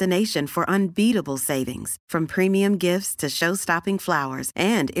your destination for unbeatable savings, from premium gifts to show-stopping flowers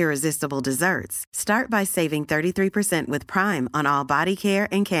and irresistible desserts. Start by saving 33% with Prime on all body care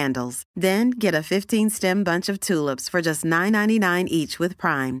and candles. Then get a 15-stem bunch of tulips for just $9.99 each with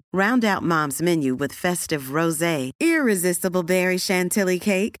Prime. Round out Mom's menu with festive rosé, irresistible berry chantilly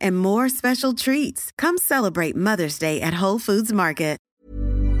cake, and more special treats. Come celebrate Mother's Day at Whole Foods Market.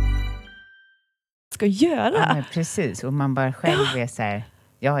 Ska göra. Ja, men precis, och man bara själv är så här,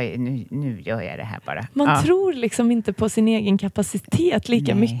 nu gör jag det här bara. Man tror liksom inte på sin egen kapacitet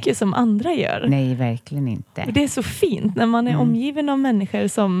lika mycket som andra gör. Nej, verkligen inte. Och det är så fint när man är omgiven av människor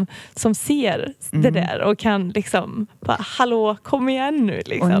som ser det där och kan liksom bara, hallå, kom igen nu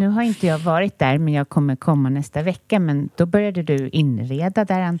liksom. Och nu har inte jag varit där, men jag kommer komma nästa vecka, men då började du inreda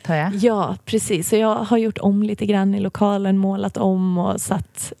där, antar jag? Ja, precis. Så jag har gjort om lite grann i lokalen, målat om och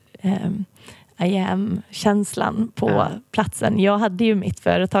satt I am-känslan på platsen. Jag hade ju mitt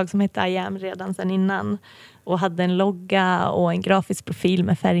företag som hette I am redan sedan innan. Och hade en logga och en grafisk profil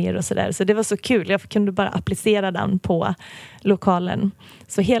med färger och sådär. Så det var så kul. Jag kunde bara applicera den på lokalen.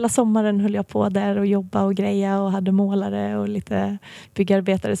 Så hela sommaren höll jag på där och jobba och greja. Och hade målare och lite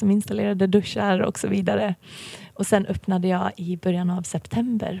byggarbetare som installerade duschar och så vidare. Och sen öppnade jag i början av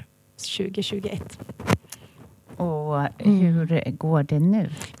september 2021. Och hur går det nu?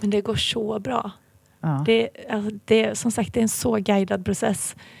 Men det går så bra. Ja. Som sagt, det är en så guidad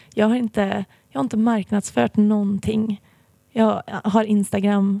process. Jag har inte marknadsfört någonting. Jag har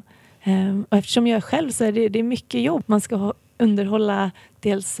Instagram. Och eftersom jag är själv så är det mycket jobb. Man ska underhålla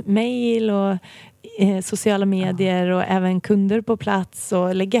dels mejl och sociala medier och även kunder på plats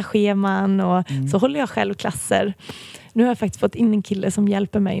och lägga scheman. Och så håller jag själv klasser. Nu har jag faktiskt fått in en kille som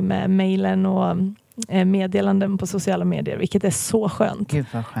hjälper mig med mejlen och meddelanden på sociala medier, vilket är så skönt. Gud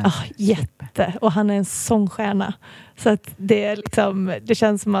vad skönt. Jätte. Och han är en sångstjärna. Så att det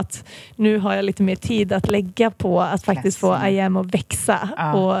känns som att nu har jag lite mer tid att lägga på att faktiskt få I am att växa.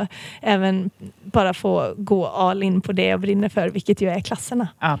 Och även bara få gå all in på det jag brinner för, vilket ju är klasserna.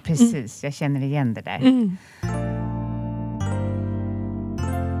 Ja, precis. Jag känner igen det där.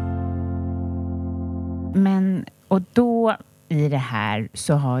 Men, och då i det här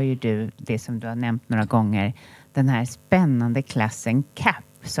så har ju du, det som du har nämnt några gånger, den här spännande klassen CAP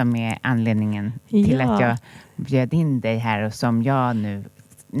som är anledningen till att jag bjöd in dig här och som jag nu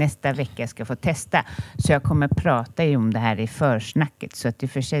nästa vecka ska få testa. Så jag kommer prata ju om det här i försnacket, så att i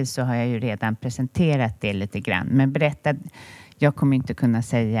och för sig så har jag ju redan presenterat det lite grann. Men berätta, jag kommer inte kunna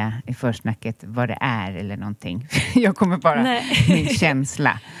säga i försnacket vad det är eller någonting. Jag kommer bara min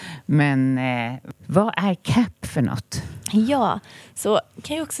känsla. Men vad är CAP för något? Ja, så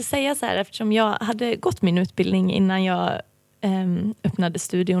kan jag också säga så här, eftersom jag hade gått min utbildning innan jag öppnade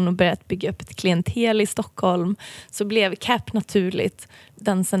studion och börjat bygga upp ett klientel i Stockholm, så blev CAP naturligt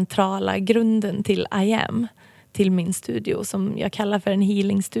den centrala grunden till I am, till min studio som jag kallar för en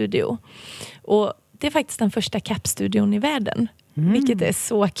healing studio. Och det är faktiskt den första CAP-studion i världen, vilket är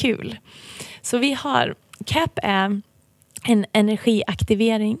så kul. Så vi har, CAP är en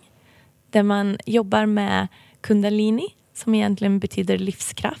energiaktivering där man jobbar med kundalini, som egentligen betyder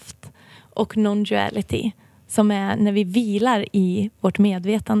livskraft, och non-duality, som är när vi vilar i vårt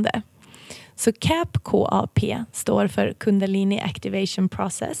medvetande. Så CAP, K-A-P, står för Kundalini Activation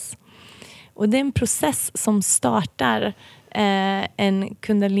Process. Och det är en process som startar en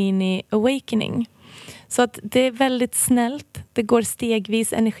Kundalini Awakening. Så att det är väldigt snällt, det går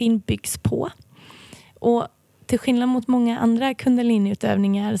stegvis, energin byggs på. Och till skillnad mot många andra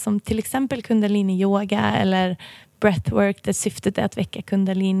kundaliniutövningar som till exempel kundalini-yoga eller breathwork där syftet är att väcka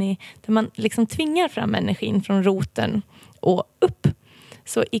kundalini, där man liksom tvingar fram energin från roten och upp.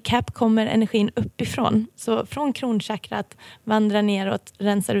 Så i CAP kommer energin uppifrån. Så från kronchakrat vandrar neråt,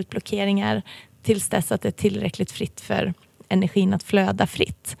 rensar ut blockeringar tills dess att det är tillräckligt fritt för energin att flöda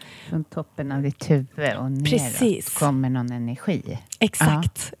fritt. Från toppen av ditt huvud och neråt kommer någon energi.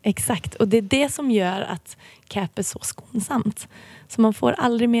 Exakt. Och det är det som gör att CAP är så skonsamt. Så man får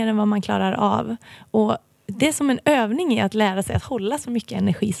aldrig mer än vad man klarar av. Och det är som en övning i att lära sig att hålla så mycket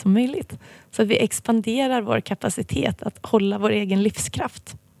energi som möjligt. Så att vi expanderar vår kapacitet att hålla vår egen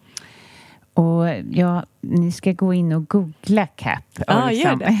livskraft. Och ni ska gå in och googla CAP.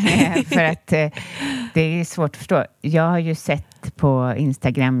 Gör det. För att det är svårt att förstå. Jag har ju sett på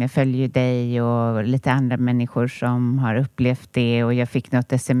Instagram, jag följer dig och lite andra människor som har upplevt det. Och jag fick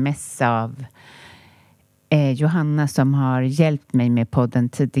något sms av Johanna som har hjälpt mig med podden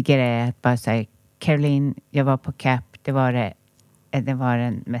tidigare. Bara så här, Caroline, jag var på CAP. Det var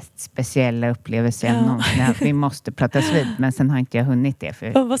den mest speciella upplevelsen jag någonsin haft. Vi måste pratas vid, men sen har inte jag hunnit det.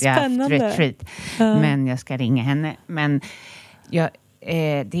 För vad spännande. Jag har haft retreat. Men jag ska ringa henne. Men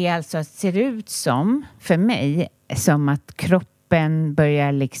det är alltså, ser ut som, för mig, som att kroppen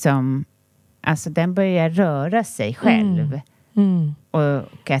börjar liksom, alltså den börjar röra sig själv.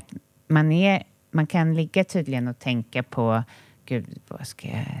 Och att man kan ligga tydligen och tänka på, gud, vad ska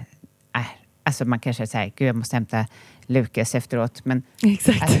jag... Alltså man kanske säger, gud jag måste hämta Lukas efteråt. Men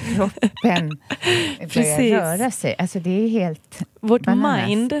att kroppen börjar röra sig. Alltså det är helt vårt bananas.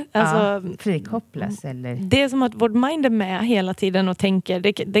 Mind. Alltså, frikopplas eller? Det är som att vårt mind är med hela tiden och tänker.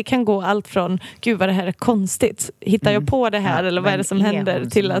 Det kan gå allt från, gud vad det här är konstigt. Hittar jag på det här eller vad är det som händer?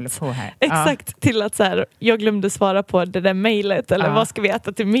 Till att, till att så här, jag glömde svara på det där mejlet. Eller vad ska vi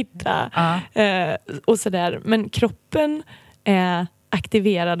äta till middag? Och sådär. Men kroppen är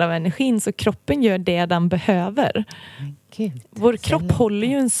aktiverad av energin, så kroppen gör det den behöver. Gud, vår kropp håller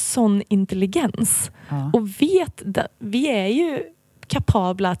ju en sån intelligens och vet, vi är ju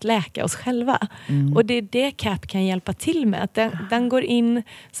kapabla att läka oss själva. Och det är det CAP kan hjälpa till med. Att den går in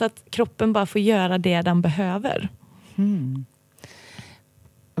så att kroppen bara får göra det den behöver.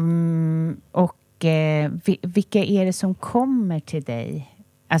 Och vilka är det som kommer till dig?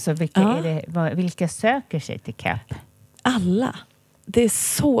 Alltså vilka söker sig till CAP? Alla. Det är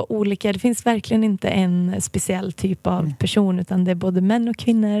så olika. Det finns verkligen inte en speciell typ av person, utan det är både män och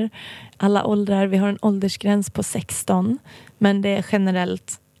kvinnor. Alla åldrar. Vi har en åldersgräns på 16, men det är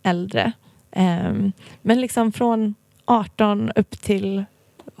generellt äldre. Men liksom från 18 upp till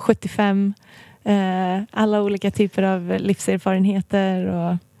 75. Alla olika typer av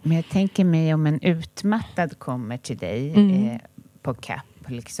livserfarenheter. Men jag tänker mig om en utmattad kommer till dig på CAP.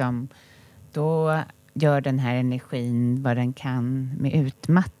 Liksom, då gör den här energin vad den kan med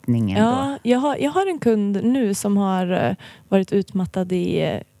utmattningen. Ja, jag har en kund nu som har varit utmattad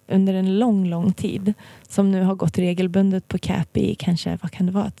under en lång tid. Som nu har gått regelbundet på CAP i kanske,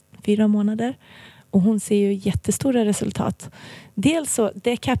 4 månader. Och hon ser ju jättestora resultat. Dels så,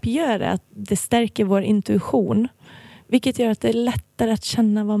 det CAP gör är att det stärker vår intuition. Vilket gör att det är lättare att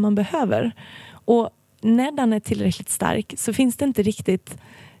känna vad man behöver. Och när den är tillräckligt stark så finns det inte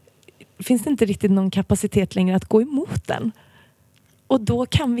riktigt någon kapacitet längre att gå emot den. Och då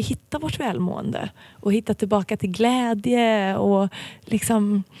kan vi hitta vårt välmående. Och hitta tillbaka till glädje. Och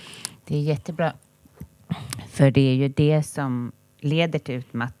liksom... Det är jättebra. För det är ju det som leder till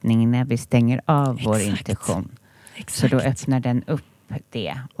utmattning när vi stänger av vår intuition. Exakt. Så då öppnar den upp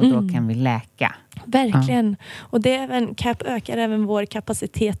det. Och då kan vi läka. Verkligen. Och CAP ökar även vår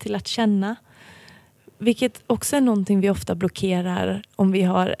kapacitet till att känna. Vilket också är någonting vi ofta blockerar om vi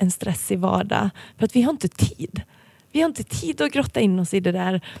har en stressig vardag. För att vi har inte tid. Vi har inte tid att grotta in oss i det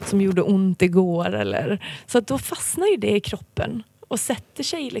där som gjorde ont igår. Så att då fastnar ju det i kroppen. Och sätter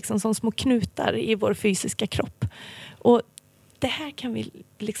sig liksom som små knutar i vår fysiska kropp. Och det här kan vi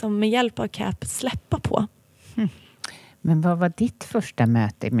liksom med hjälp av CAP släppa på. Men vad var ditt första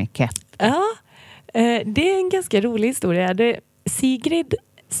möte med CAP? Ja, det är en ganska rolig historia. Det är Sigrid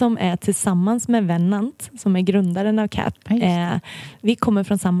som är tillsammans med Vennant som är grundaren av CAP. Vi kommer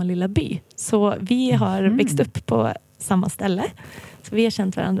från samma lilla by. Så vi har växt upp på samma ställe. Så vi har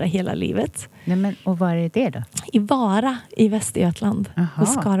känt varandra hela livet. Nej, men, och var är det då? I Vara i Västergötland. Och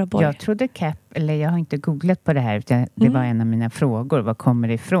Skaraborg. Jag trodde CAP, eller jag har inte googlat på det här. Utan det var en av mina frågor. Var kommer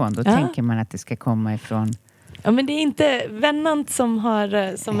det ifrån? Då tänker man att det ska komma ifrån... Ja, men det är inte Vennant som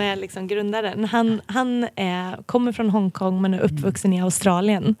är liksom grundaren. Han kommer från Hongkong men är uppvuxen i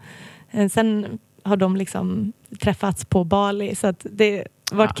Australien. Sen har de liksom träffats på Bali, så att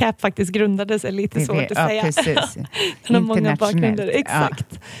vart CAP faktiskt grundades är lite svårt att säga. Precis. Den har många bakgrunder. Exakt.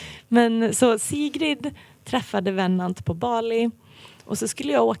 Ja. Men så Sigrid träffade Vennant på Bali och så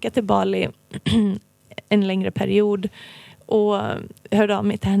skulle jag åka till Bali en längre period. Och hörde av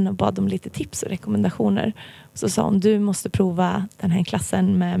mig till henne och bad om lite tips och rekommendationer. Så sa hon, du måste prova den här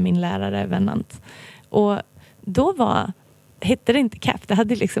klassen med min lärare Vennant. Och då hette det inte CAP, det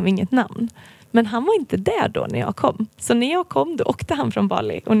hade liksom inget namn. Men han var inte där då när jag kom. Så när jag kom då åkte han från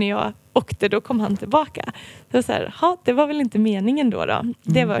Bali. Och när jag åkte då kom han tillbaka. Det var så här, det var väl inte meningen då.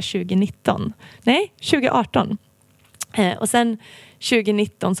 Det var 2018. Och sen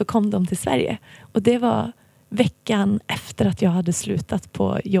 2019 så kom de till Sverige. Och det var veckan efter att jag hade slutat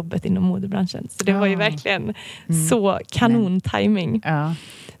på jobbet inom modebranschen. Så det var ju verkligen så kanon-timing. Ja.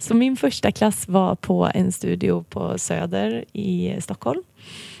 Så min första klass var på en studio på Söder i Stockholm.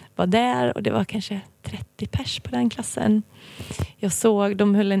 Var där och det var kanske 30 pers på den klassen. Jag såg,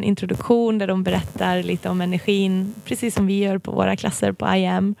 de höll en introduktion där de berättar lite om energin. Precis som vi gör på våra klasser på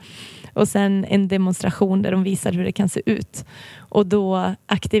IM. Och sen en demonstration där de visar hur det kan se ut. Och då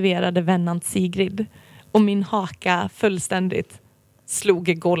aktiverade Vennant Sigrid. Och min haka fullständigt slog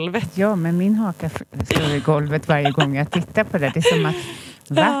i golvet. Ja, men min haka slår i golvet varje gång jag tittar på det. Det är som att,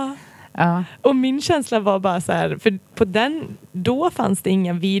 va? Ja. Och min känsla var bara så här, för då fanns det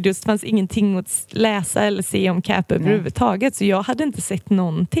inga videos, det fanns ingenting att läsa eller se om CAP överhuvudtaget. Så jag hade inte sett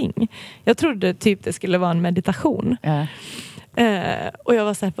någonting. Jag trodde typ det skulle vara en meditation. Ja. Och jag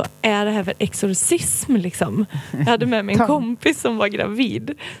var så här, vad är det här för exorcism liksom? Jag hade med mig en kompis som var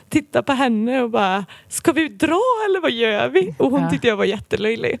gravid. Titta på henne och bara, ska vi dra eller vad gör vi? Och hon tyckte jag var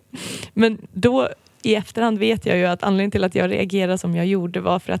jättelöjlig. Men då i efterhand vet jag ju att anledningen till att jag reagerade som jag gjorde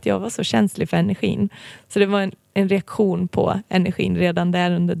var för att jag var så känslig för energin. Så det var en en reaktion på energin redan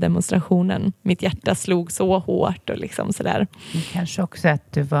där under demonstrationen. Mitt hjärta slog så hårt och liksom sådär. Kanske också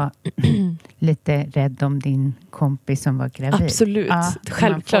att du var lite rädd om din kompis som var gravid. Absolut,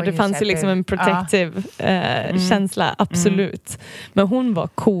 självklart. Det fanns ju liksom en protective känsla, absolut. Men hon var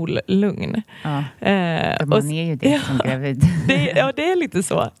cool, lugn. Ja. Man är ju det som gravid. Det är lite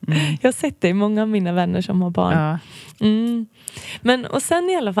så. Jag har sett det i många av mina vänner som har barn. Ja. Men och sen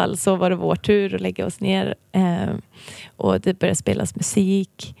i alla fall så var det vår tur att lägga oss ner och det började spelas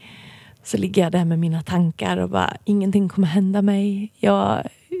musik. Så ligger jag där med mina tankar och bara, ingenting kommer hända mig.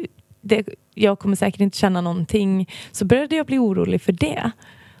 Jag kommer säkert inte känna någonting. Så började jag bli orolig för det.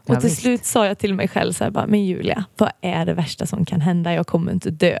 Och till slut sa jag till mig själv så här bara, men Julia, vad är det värsta som kan hända? Jag kommer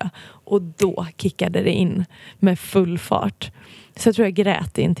inte dö. Och då kickade det in med full fart. Så jag tror jag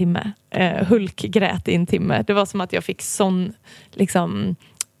grät i en timme. Hulk grät i en timme. Det var som att jag fick sån liksom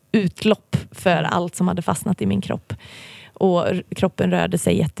utlopp för allt som hade fastnat i min kropp. Och kroppen rörde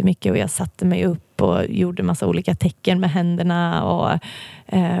sig jättemycket och jag satte mig upp och gjorde massa olika tecken med händerna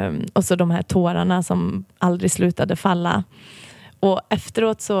och så de här tårarna som aldrig slutade falla. Och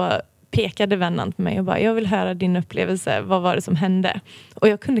efteråt så pekade vännen på mig och bara, jag vill höra din upplevelse. Vad var det som hände? Och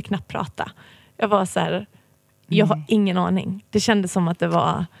jag kunde knappt prata. Jag var så här, jag har ingen aning. Det kändes som att det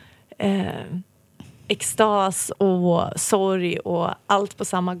var extas och sorg och allt på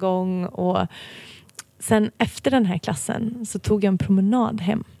samma gång. Och sen efter den här klassen så tog jag en promenad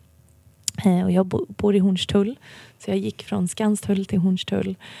hem. Och jag bor i Hornstull. Så jag gick från Skanstull till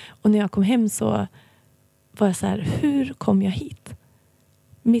Hornstull. Och när jag kom hem så var jag så här, hur kom jag hit?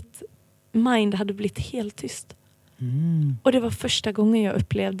 Mitt mind hade blivit helt tyst. Och det var första gången jag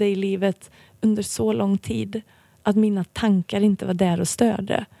upplevde i livet under så lång tid att mina tankar inte var där och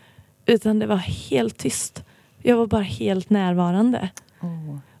störde. Utan det var helt tyst. Jag var bara helt närvarande.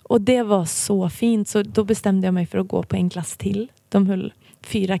 Och det var så fint. Så då bestämde jag mig för att gå på en klass till. De höll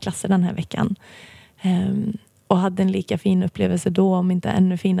 4 klasser den här veckan. Och hade en lika fin upplevelse då, om inte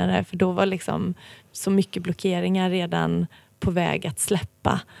ännu finare. För då var liksom så mycket blockeringar redan på väg att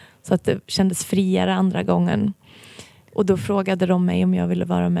släppa. Så att det kändes friare andra gången. Och då frågade de mig om jag ville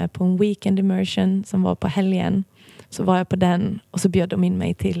vara med på en weekend immersion som var på helgen. Så var jag på den och så bjöd de in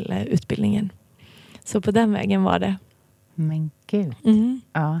mig till utbildningen. Så på den vägen var det. Men gud.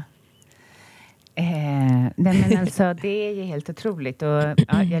 Ja. Nej, men alltså, det är ju helt otroligt. Och,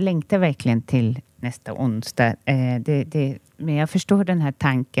 jag längtar verkligen till nästa onsdag. Men jag förstår den här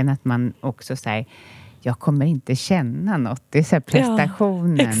tanken att man också säger, jag kommer inte känna något. Det är så här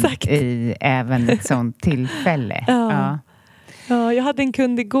prestationen i även ett sånt tillfälle. Ja, jag hade en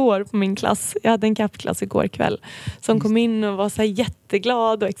kund igår på min klass. Jag hade en kappklass igår kväll. Som kom in och var så här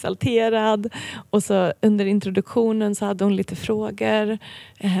jätteglad och exalterad. Och så under introduktionen så hade hon lite frågor.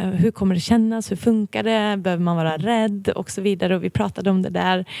 Hur kommer det kännas? Hur funkar det? Behöver man vara rädd? Och så vidare. Och vi pratade om det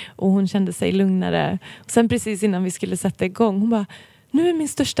där. Och hon kände sig lugnare. Och sen precis innan vi skulle sätta igång. Hon bara, nu är min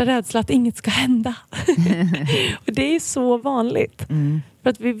största rädsla att inget ska hända. Och det är så vanligt. För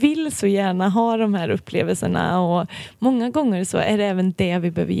att vi vill så gärna ha de här upplevelserna. Och många gånger så är det även det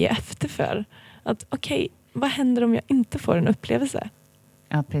vi behöver ge efter för. Att okej, vad händer om jag inte får en upplevelse?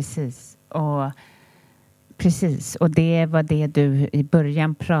 Ja, precis. Och det var det du i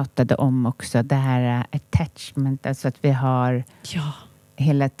början pratade om också. Det här attachment. Alltså att vi har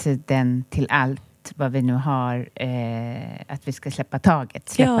hela tiden till allt vad vi nu har, att vi ska släppa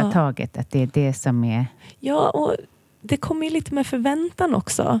taget. Att det är det som är... Ja, och det kommer ju lite med förväntan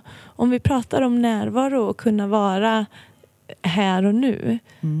också. Om vi pratar om närvaro och kunna vara här och nu.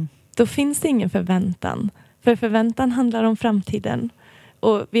 Då finns det ingen förväntan. För förväntan handlar om framtiden.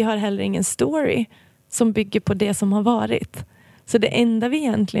 Och vi har heller ingen story som bygger på det som har varit. Så det enda vi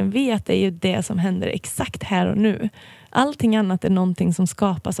egentligen vet är ju det som händer exakt här och nu. Allting annat är någonting som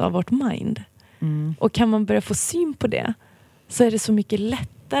skapas av vårt mind. Och kan man börja få syn på det så är det så mycket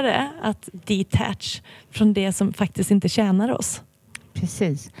lättare att detach från det som faktiskt inte tjänar oss.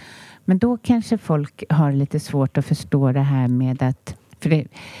 Precis. Men då kanske folk har lite svårt att förstå det här med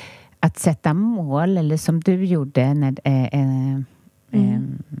att sätta mål, eller som du gjorde när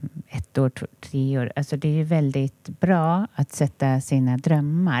 1 år, 3 år. Alltså det är ju väldigt bra att sätta sina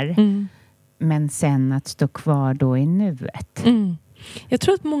drömmar. Men sen att stå kvar då i nuet. Jag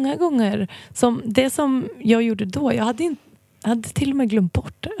tror att många gånger, det som jag gjorde då, jag hade till och med glömt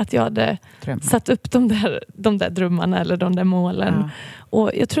bort att jag hade satt upp de där drömmarna eller de där målen.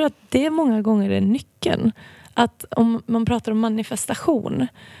 Och jag tror att det många gånger är nyckeln. Att om man pratar om manifestation,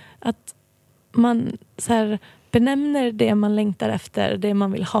 att man så här benämner det man längtar efter, det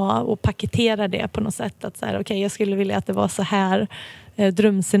man vill ha, och paketerar det på något sätt. Att så här, okej, jag skulle vilja att det var så här.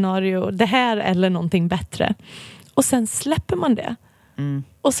 drömscenario, det här eller någonting bättre. Och sen släpper man det.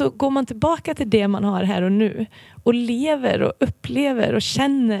 Och så går man tillbaka till det man har här och nu. Och lever och upplever och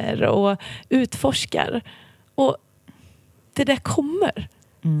känner och utforskar. Och det där kommer.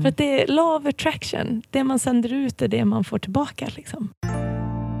 För att det är law of attraction. Det man sänder ut är det man får tillbaka liksom.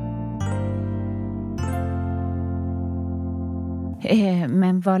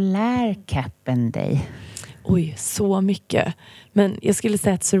 Men vad lär CAPen dig? Oj, så mycket. Men jag skulle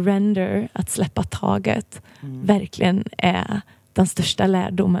säga att surrender, att släppa taget, verkligen är den största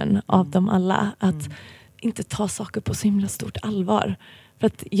lärdomen av dem alla. Att inte ta saker på så himla stort allvar. För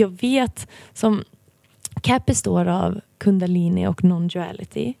att jag vet, som CAP består av kundalini och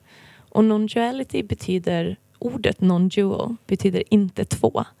non-duality. Och non-duality betyder, ordet non-dual betyder inte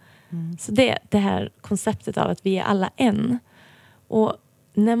två. Så det här konceptet av att vi är alla en. Och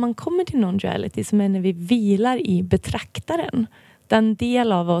när man kommer till non-duality så är när vi vilar i betraktaren. Den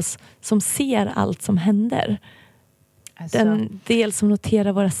del av oss som ser allt som händer. Alltså. Den del som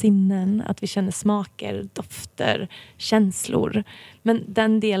noterar våra sinnen. Att vi känner smaker, dofter, känslor. Men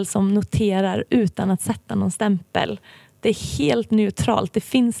den del som noterar utan att sätta någon stämpel. Det är helt neutralt. Det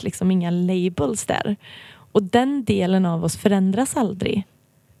finns liksom inga labels där. Och den delen av oss förändras aldrig.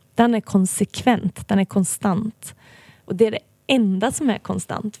 Den är konsekvent. Den är konstant. Och det är det enda som är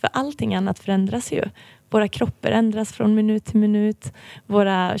konstant. För allting annat förändras ju. Våra kroppar ändras från minut till minut.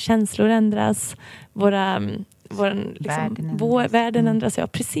 Våra känslor ändras. Världen ändras. Ja,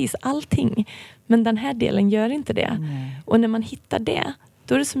 precis. Allting. Men den här delen gör inte det. Och när man hittar det,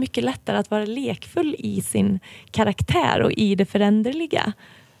 då är det så mycket lättare att vara lekfull i sin karaktär och i det föränderliga.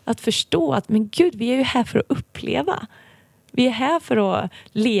 Att förstå att, men gud, vi är ju här för att uppleva. Vi är här för att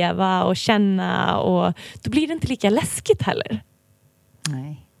leva och känna, och då blir det inte lika läskigt heller.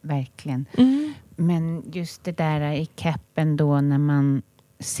 Nej, verkligen. Men just det där i CAPen då, när man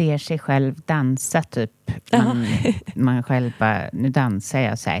ser sig själv dansa typ. Man själv bara, nu dansar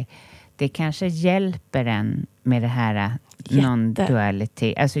jag, så här. Det kanske hjälper en med det här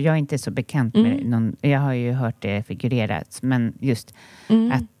non-duality. Alltså jag är inte så bekant med jag har ju hört det figurerat, men just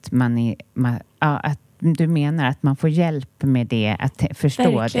att att du menar att man får hjälp med det, att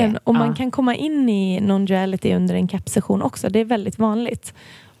förstå verkligen. Det. Och man kan komma in i non-duality under en CAP-session också. Det är väldigt vanligt.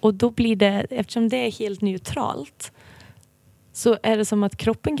 Och då blir det, eftersom det är helt neutralt, så är det som att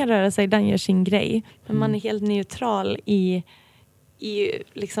kroppen kan röra sig, den gör sin grej. Men man är helt neutral i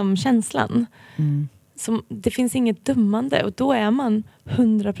liksom känslan. Som, det finns inget dömande, och då är man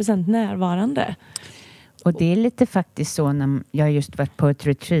 100% närvarande. Och det är lite faktiskt så, när jag har just varit på ett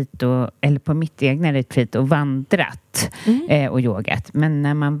retreat, eller på mitt egna retreat och vandrat och yogat. Men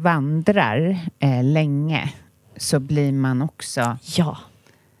när man vandrar länge så blir man också... Ja.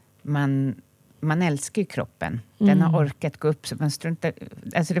 Man älskar ju kroppen. Den har orkat gå upp, så man struntar...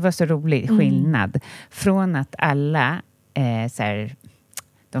 Alltså det var så rolig skillnad. Från att alla... så här,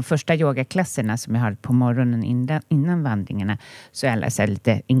 de första yogaklasserna som jag har på morgonen innan vandringarna, så är alla så här,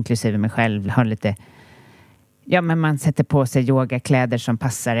 lite, inklusive mig själv, har lite... Ja, men man sätter på sig yogakläder som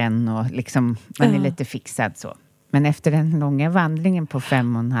passar en, och liksom man är lite fixad så. Men efter den långa vandringen på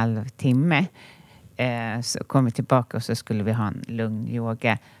 5,5 timme så kom vi tillbaka, och så skulle vi ha en lugn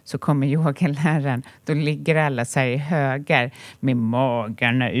yoga. Så kommer yogaläraren, då ligger alla så här i högar med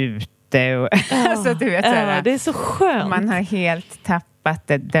magarna ute. Och, alltså, du vet, så här, det är så skönt. Man har helt tappat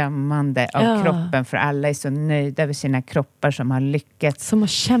det dömande av kroppen, för alla är så nöjda över sina kroppar som har lyckats. Som har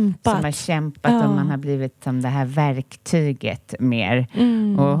kämpat. Och man har blivit som det här verktyget mer.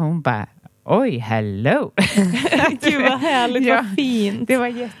 Och hon bara, oj, hello. Gud vad härligt, vad fint. Det var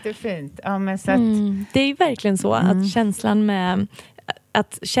jättefint. Ja, men så att... Det är ju verkligen så att känslan med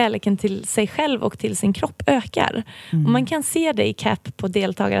att kärleken till sig själv och till sin kropp ökar. Och man kan se det i CAP på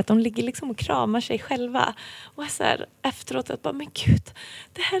deltagare, att de ligger liksom och kramar sig själva. Och så här, efteråt att bara, men gud,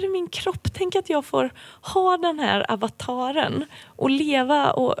 det här är min kropp. Tänk att jag får ha den här avataren och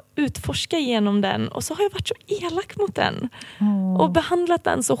leva och utforska genom den. Och så har jag varit så elak mot den. Och behandlat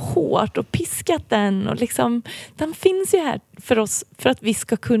den så hårt och piskat den. Och liksom, den finns ju här för oss för att vi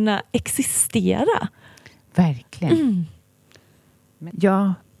ska kunna existera. Verkligen.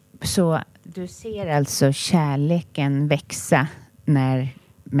 Ja, så du ser alltså kärleken växa när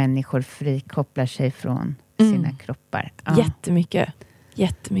människor frikopplar sig från sina kroppar. Ja.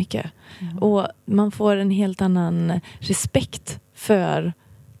 Jättemycket. Och man får en helt annan respekt för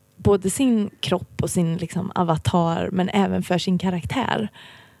både sin kropp och sin liksom avatar, men även för sin karaktär.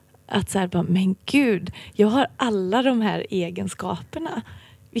 Att så här bara, men gud, jag har alla de här egenskaperna.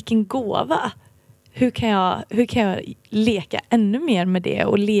 Vilken gåva. Hur kan jag leka ännu mer med det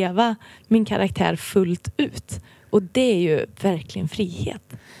och leva min karaktär fullt ut? Och det är ju verkligen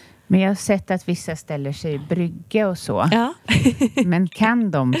frihet. Men jag har sett att vissa ställer sig i brygga och så. Ja. Men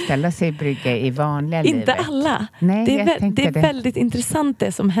kan de ställa sig i brygga i vanliga livet? Inte alla. Nej, det är väldigt intressant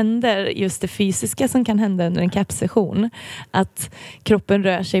det som händer, just det fysiska som kan hända under en CAP-session. Att kroppen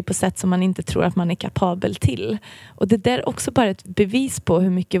rör sig på sätt som man inte tror att man är kapabel till. Och det där är också bara ett bevis på hur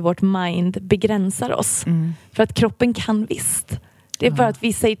mycket vårt mind begränsar oss. För att kroppen kan visst. Det är bara att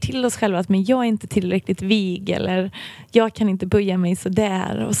vi säger till oss själva att men jag är inte tillräckligt vig eller jag kan inte böja mig så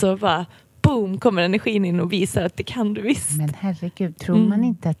där. Och så bara boom kommer energin in och visar att det kan du visst. Men herregud, tror man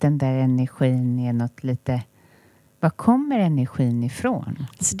inte att den där energin är något lite... Var kommer energin ifrån?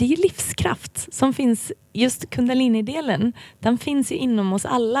 Så det är ju livskraft som finns, just kundalini-delen. Den finns ju inom oss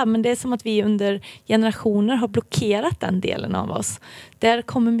alla, men det är som att vi under generationer har blockerat den delen av oss. Där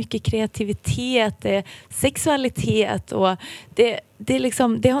kommer mycket kreativitet, sexualitet och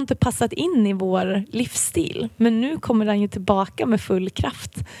det har inte passat in i vår livsstil. Men nu kommer den ju tillbaka med full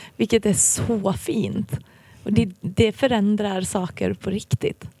kraft, vilket är så fint. Och det förändrar saker på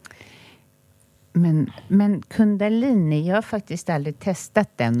riktigt. Men kundalini, jag har faktiskt aldrig testat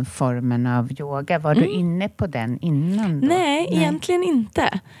den formen av yoga. Var du inne på den innan då? Nej, egentligen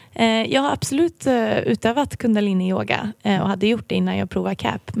inte. Jag har absolut utövat kundalini-yoga och hade gjort det innan jag provade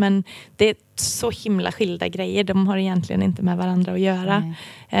CAP. Men det är så himla skilda grejer. De har egentligen inte med varandra att göra.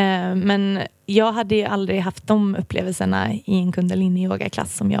 Men jag hade ju aldrig haft de upplevelserna i en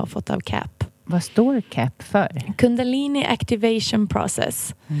kundalini-yoga-klass som jag har fått av CAP. Vad står CAP för? Kundalini Activation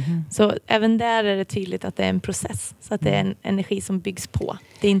Process. Så även där är det tydligt att det är en process. Så att det är en energi som byggs på.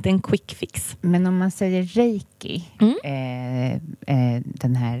 Det är inte en quick fix. Men om man säger reiki,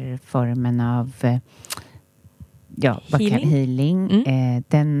 den här formen av healing.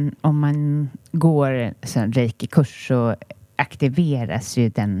 Om man går en reiki-kurs så aktiveras ju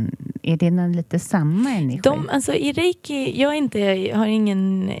den. Är det någon lite samma energi? I reiki, jag har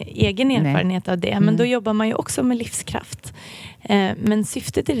ingen egen erfarenhet av det, men då jobbar man ju också med livskraft. Men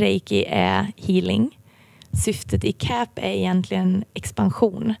syftet i reiki är healing. Syftet i CAP är egentligen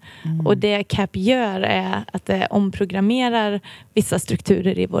expansion. Och det CAP gör är att det omprogrammerar vissa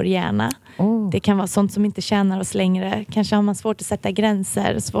strukturer i vår hjärna. Det kan vara sånt som inte tjänar oss längre. Kanske har man svårt att sätta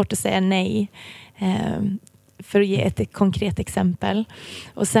gränser, svårt att säga nej. För att ge ett konkret exempel.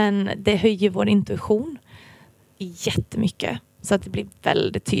 Och sen, det höjer vår intuition jättemycket. Så att det blir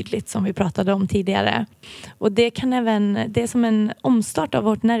väldigt tydligt som vi pratade om tidigare. Och det är som en omstart av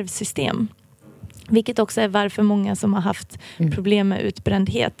vårt nervsystem. Vilket också är varför många som har haft problem med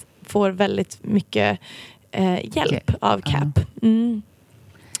utbrändhet får väldigt mycket hjälp av CAP.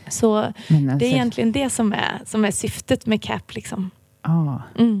 Så det är egentligen det som är syftet med CAP liksom.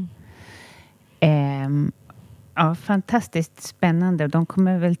 Ja, fantastiskt spännande. Och de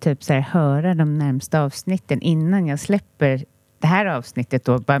kommer väl typ så här höra de närmsta avsnitten innan jag släpper det här avsnittet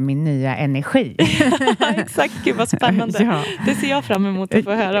då, bara min nya energi. Exakt, gud vad spännande. Ja. Det ser jag fram emot att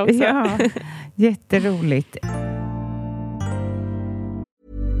få höra också. Ja, jätteroligt.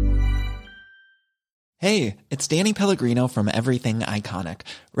 Hey, it's Danny Pellegrino from Everything Iconic.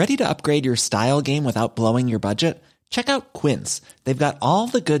 Ready to upgrade your style game without blowing your budget? Check out Quince. They've got all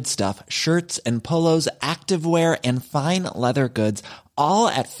the good stuff, shirts and polos, activewear, and fine leather goods, all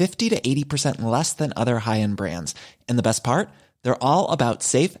at 50 to 80% less than other high-end brands. And the best part? They're all about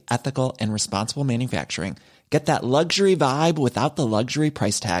safe, ethical, and responsible manufacturing. Get that luxury vibe without the luxury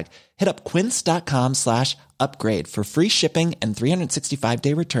price tag. Hit up quince.com/upgrade for free shipping and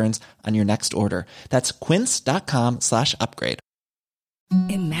 365-day returns on your next order. That's quince.com/upgrade.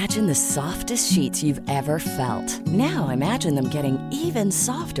 Imagine the softest sheets you've ever felt. Now imagine them getting even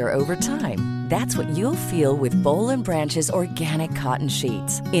softer over time. That's what you'll feel with Boll & Branch's organic cotton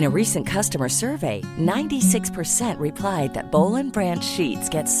sheets. In a recent customer survey, 96% replied that Boll & Branch sheets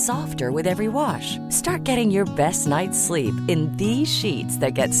get softer with every wash. Start getting your best night's sleep in these sheets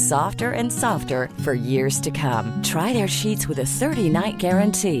that get softer and softer for years to come. Try their sheets with a 30-night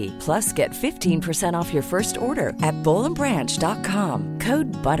guarantee. Plus, get 15% off your first order at bollandbranch.com.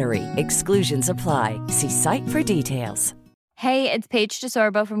 Code BUTTERY. Exclusions apply. See site for details. Hey, it's Paige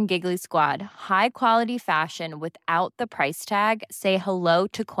DeSorbo from Giggly Squad. High quality fashion without the price tag. Say hello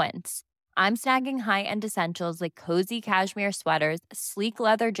to Quince. I'm snagging high-end essentials like cozy cashmere sweaters, sleek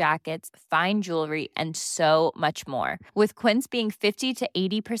leather jackets, fine jewelry, and so much more. With Quince being 50 to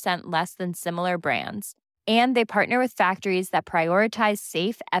 80% less than similar brands. And they partner with factories that prioritize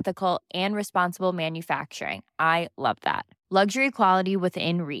safe, ethical, and responsible manufacturing. I love that. Luxury quality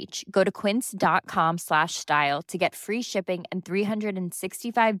within reach. Go to quince.com/style to get free shipping and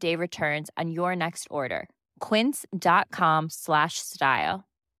 365-day returns on your next order. Quince.com/style.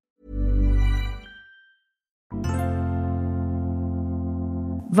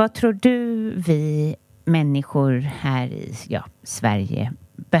 Vad tror du vi människor här i Sverige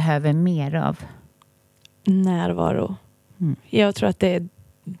behöver mer av? Närvaro. Jag tror att det är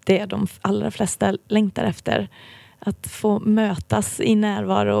det de allra flesta längtar efter. Att få mötas i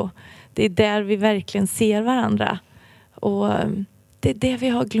närvaro. Det är där vi verkligen ser varandra. Och det är det vi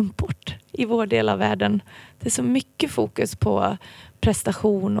har glömt bort i vår del av världen. Det är så mycket fokus på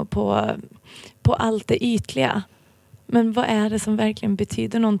prestation och på allt det ytliga. Men vad är det som verkligen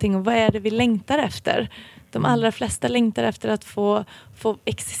betyder någonting och vad är det vi längtar efter? De allra flesta längtar efter att få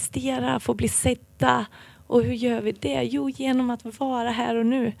existera, få bli sedda. Och hur gör vi det? Jo, genom att vara här och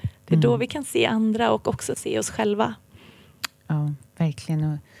nu. Det är då vi kan se andra och också se oss själva. Ja, verkligen.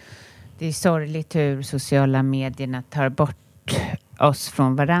 Och det är sorgligt hur sociala medierna tar bort oss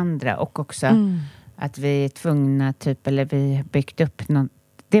från varandra. Och också att vi är tvungna, eller vi har byggt upp något.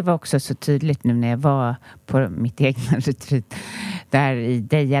 Det var också så tydligt nu när jag var på mitt egna retreat. Där i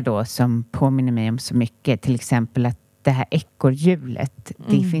Deja då, som påminner mig om så mycket. Till exempel att det här ekorrhjulet,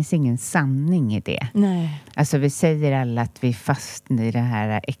 det finns ingen sanning i det. Nej. Alltså vi säger alla att vi är fast i det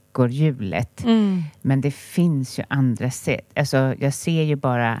här ekorrhjulet. Men det finns ju andra sätt. Alltså jag ser ju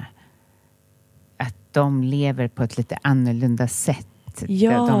bara att de lever på ett lite annorlunda sätt.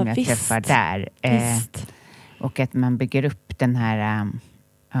 Ja, de jag visst. träffar där. Och att man bygger upp den här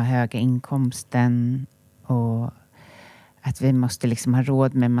höga inkomsten. Och att vi måste liksom ha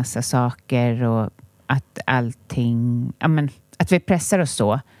råd med massa saker. Och att allting, att vi pressar oss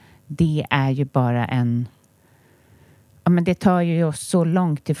så, det är ju bara det tar ju oss så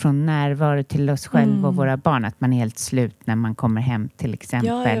långt ifrån närvaro till oss själva och våra barn att man är helt slut när man kommer hem till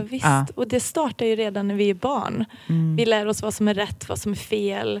exempel. Ja, visst. Ja. Och det startar ju redan när vi är barn. Vi lär oss vad som är rätt, vad som är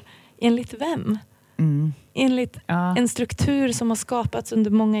fel. Enligt vem? Enligt en struktur som har skapats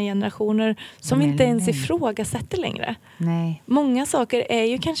under många generationer som vi inte ens ifrågasätter längre. Nej. Många saker är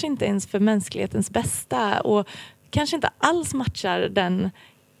ju kanske inte ens för mänsklighetens bästa och kanske inte alls matchar den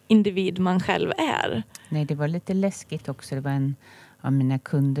individ man själv är. Nej, det var lite läskigt också. Det var en av mina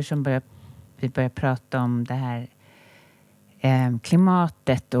kunder som började prata om det här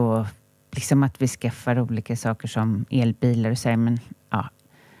klimatet och liksom att vi skaffar olika saker som elbilar och så här, men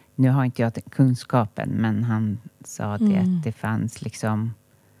nu har inte jag kunskapen, men han sa det att det fanns liksom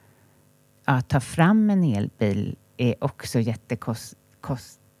att ta fram en elbil är också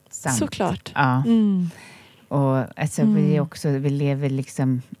jättekostsamt. Såklart. Ja. Och alltså vi lever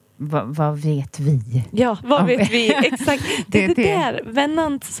liksom vad vet vi? Ja, vad vet vi? Exakt. Det är det där.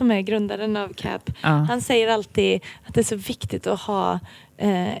 Venant som är grundaren av CAP. Han säger alltid att det är så viktigt att ha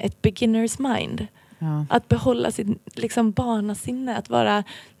ett beginner's mind. Ja. Att behålla sitt liksom barnasinne, att vara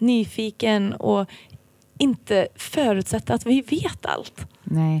nyfiken och inte förutsätta att vi vet allt.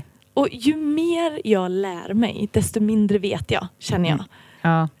 Nej. Och ju mer jag lär mig, desto mindre vet jag, känner jag.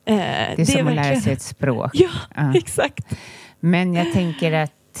 Ja, det är som att lära sig ett språk. Ja, exakt. Men jag tänker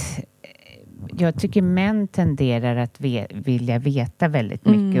att jag tycker män tenderar att vilja veta väldigt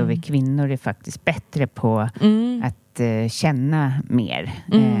mycket och vi kvinnor är faktiskt bättre på att känna mer.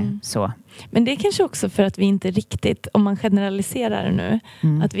 Så. Men det är kanske också för att vi inte riktigt, om man generaliserar nu,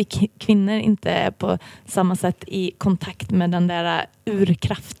 att vi kvinnor inte är på samma sätt i kontakt med den där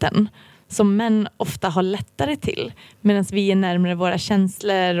urkraften som män ofta har lättare till, medan vi är närmare våra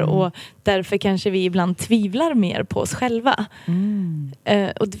känslor och därför kanske vi ibland tvivlar mer på oss själva.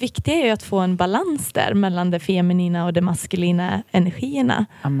 Och det viktiga är ju att få en balans där mellan det feminina och det maskulina energierna.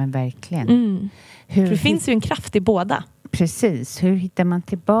 Ja, men verkligen. För det finns ju en kraft i båda. Precis. Hur hittar man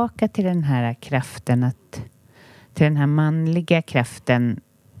tillbaka till den här kraften, till den här manliga kraften?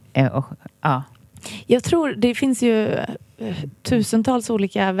 Jag tror det finns ju tusentals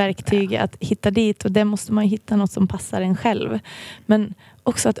olika verktyg att hitta dit, och det måste man hitta något som passar en själv. Men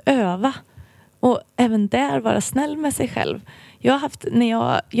också att öva och även där vara snäll med sig själv. Jag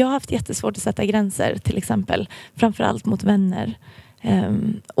har haft jättesvårt att sätta gränser, till exempel, framförallt mot vänner.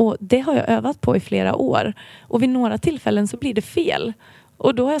 Och det har jag övat på i flera år. Och vid några tillfällen så blir det fel.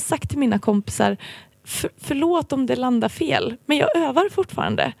 Och då har jag sagt till mina kompisar, förlåt om det landar fel, men jag övar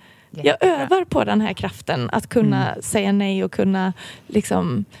fortfarande. Jag övar på den här kraften att kunna säga nej och kunna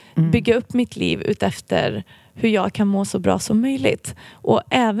liksom bygga upp mitt liv utefter hur jag kan må så bra som möjligt. Och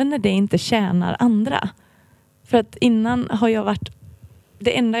även när det inte tjänar andra. För att innan har jag varit,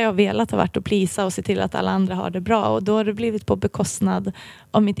 det enda jag velat har varit att plisa och se till att alla andra har det bra. Och då har det blivit på bekostnad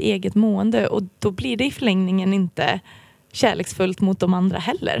av mitt eget mående. Och då blir det i förlängningen inte kärleksfullt mot de andra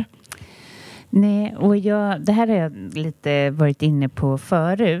heller. Nej, och det här har jag lite varit inne på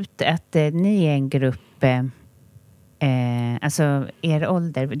förut. Att ni är en grupp, alltså er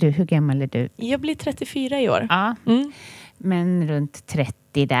ålder. Hur gammal är du? Jag blir 34 i år. Ja. Men runt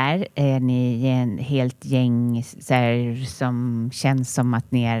 30 där är ni en helt gäng så här, som känns som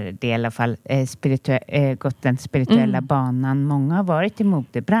att ni är det i alla fall gått den spirituella banan. Många har varit i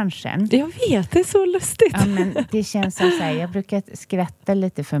modebranschen. Jag vet, det är så lustigt. Ja, men det känns som så här, jag brukar skratta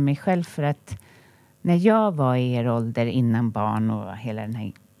lite för mig själv för att när jag var i er ålder innan barn och hela den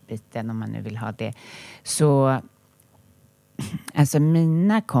här biten, om man nu vill ha det, så alltså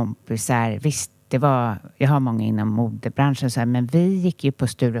mina kompisar, visst det var, jag har många inom modebranschen så här, men vi gick ju på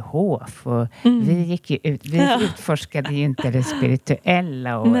Sturehof och vi gick ju ut, vi utforskade ju inte det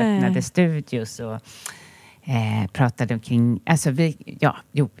spirituella och öppnade studios och pratade omkring, alltså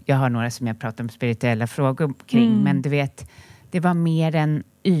jag har några som jag pratar om spirituella frågor kring, men du vet, det var mer en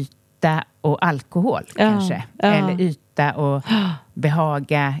yta och alkohol kanske, eller yta och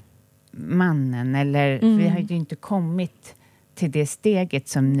behaga mannen, eller vi har ju inte kommit till det steget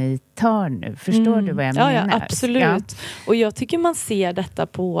som ni tar nu. Förstår du vad jag menar? Ja, absolut. Ja. Och jag tycker man ser detta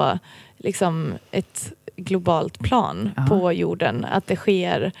på liksom ett globalt plan på jorden. Att det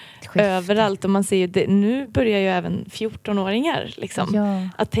sker överallt. Och man ser ju det, nu börjar ju även 14-åringar liksom,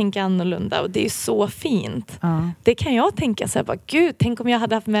 att tänka annorlunda. Och det är så fint. Det kan jag tänka så här, bara, gud, tänk om jag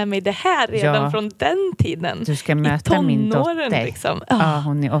hade haft med mig det här redan från den tiden. Du ska möta min dotter. Liksom. Ja,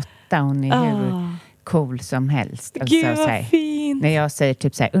 hon är 8. Hon är hur cool som helst. Alltså, gud, vad fint. När jag säger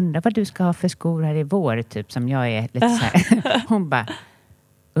typ så här, undrar vad du ska ha för skor här i vår, typ som jag är lite så här. Hon bara,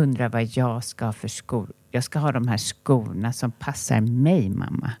 undrar vad jag ska ha för skor. Jag ska ha de här skorna som passar mig,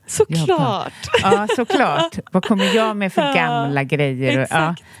 mamma. Såklart. Ja, såklart. Vad kommer jag med för gamla grejer?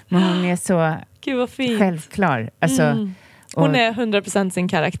 Och, men hon är så gud, vad fint. Självklar. Alltså, hon är 100% sin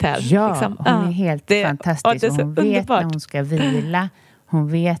karaktär. Ja, liksom. hon är helt fantastisk. Och hon vet när hon ska vila. Hon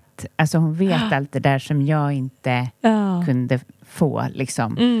vet allt det där som jag inte kunde få.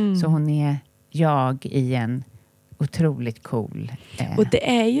 Liksom. Så hon är jag i en otroligt cool. Och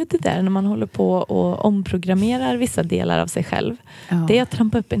det är ju det där när man håller på och omprogrammerar vissa delar av sig själv. Det är att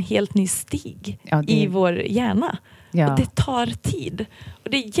trampa upp en helt ny stig i vår hjärna. Och det tar tid. Och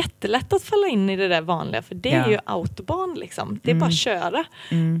det är jättelätt att falla in i det där vanliga. För det är ju autobahn liksom. Det är bara att köra.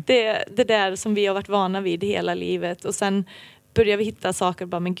 Det där som vi har varit vana vid hela livet. Och sen börjar vi hitta saker och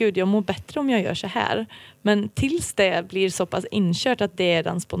bara, men gud, jag mår bättre om jag gör så här. Men tills det blir så pass inkört att det är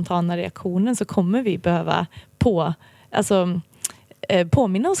den spontana reaktionen, så kommer vi behöva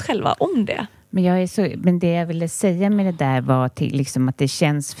påminna oss själva om det. Men det jag ville säga med det där var till, liksom, att det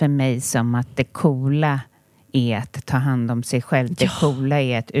känns för mig som att det coola är att ta hand om sig själv. Det coola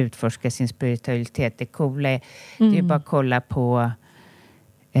är att utforska sin spiritualitet. Det coola är, det är bara att kolla på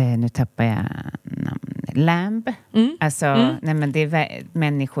nu tappar jag namnet. Lamb. Alltså, nej men det är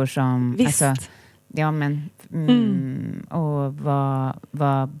människor som... Visst. Alltså, ja men... och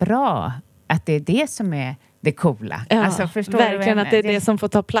vad bra att det är det som är det coola. Ja, alltså, förstår verkligen att det är det som får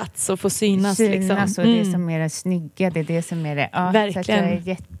ta plats och få synas. Liksom. Och det som är det snygga, det är det som är det... Ja, verkligen. Så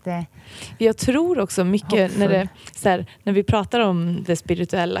att jag är jag tror också mycket när vi pratar om det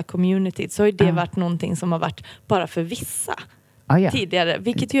spirituella communityt, så har det varit någonting som har varit bara för vissa tidigare,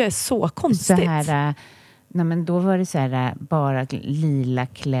 vilket ju är så konstigt. Så här, nej men då var det så här bara lila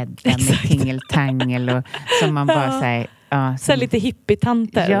klädda med tingeltangel och som man bara säger så lite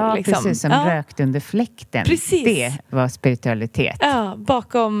hippietanter. Ja, liksom. Precis, som rökt under fläkten. Precis. Det var spiritualitet. Ja,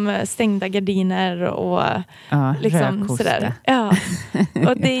 bakom stängda gardiner och liksom sådär. Ja.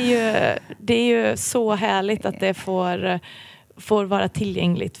 Och det är ju så härligt att det får vara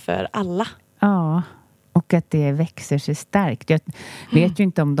tillgängligt för alla. Ja. Och att det växer sig starkt. Jag vet ju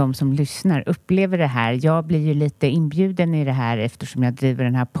inte om de som lyssnar upplever det här. Jag blir ju lite inbjuden i det här eftersom jag driver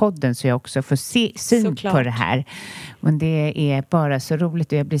den här podden, så jag också får se syn på det här. Men det är bara så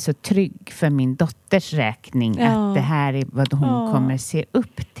roligt och jag blir så trygg för min dotters räkning att det här är vad hon kommer se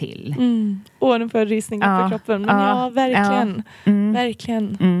upp till. Åren för rysningar på kroppen. Men verkligen.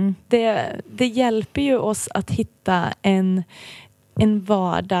 Verkligen. Det hjälper ju oss att hitta en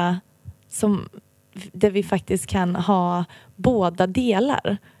vardag där vi faktiskt kan ha båda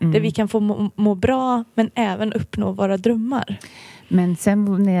delar. Där vi kan få må bra men även uppnå våra drömmar. Men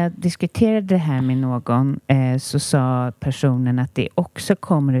sen när jag diskuterade det här med någon så sa personen att det också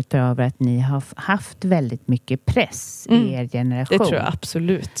kommer utöver att ni har haft väldigt mycket press i er generation. Det tror jag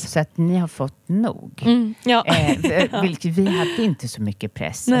absolut. Så att ni har fått nog. Vilket vi hade inte så mycket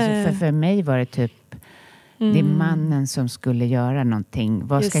press. Alltså för mig var det typ det är mannen som skulle göra någonting.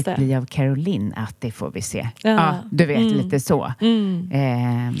 Vad ska det bli av Caroline? Att det får vi se. Ja, du vet, lite så.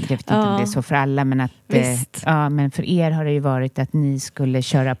 Jag vet inte om det är så för alla. Men, men för er har det ju varit att ni skulle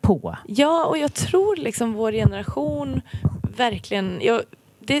köra på. Ja, och jag tror liksom vår generation verkligen...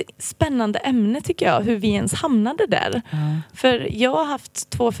 det är ett spännande ämne tycker jag, hur vi ens hamnade där. För jag har haft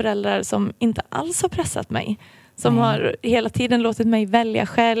 2 föräldrar som inte alls har pressat mig. Som har hela tiden låtit mig välja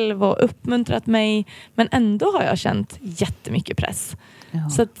själv och uppmuntrat mig. Men ändå har jag känt jättemycket press. Ja.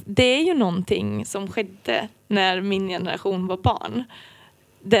 Så att det är ju någonting som skedde när min generation var barn.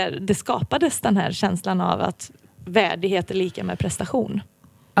 Där det skapades den här känslan av att värdighet är lika med prestation.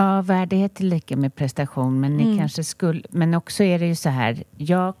 Ja, värdighet är lika med prestation. Men ni kanske skulle... Men också är det ju så här.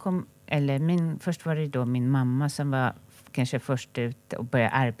 Först var det då min mamma som var kanske först ut och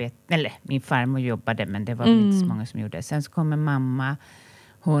började arbeta. Eller min farmor jobbade, men det var väl inte så många som gjorde. Sen så kommer mamma.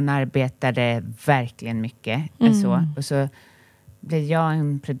 Hon arbetade verkligen mycket. Och så blir jag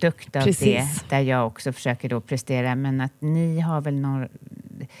en produkt av det. Där jag också försöker då prestera. Men att ni har väl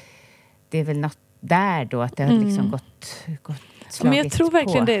det är väl något där då. Att det har liksom gått men jag tror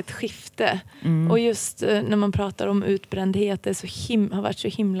verkligen det är ett skifte. Och just när man pratar om utbrändhet, det är har varit så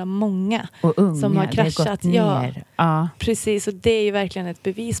himla många och unga, som har kraschat. Gått ner. Ja, precis. Och det är ju verkligen ett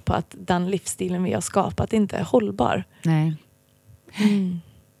bevis på att den livsstilen vi har skapat inte är hållbar. Nej.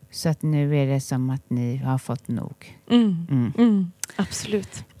 Så att nu är det som att ni har fått nog.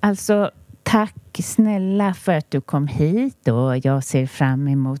 Absolut. Alltså, tack snälla för att du kom hit och jag ser fram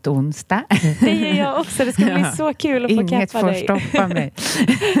emot onsdag. Det gör jag också. Det ska bli så kul att få kappa dig. Inget får stoppa mig.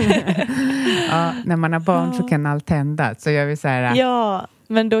 När man har barn så kan allt hända. Så jag vill säga... Ja,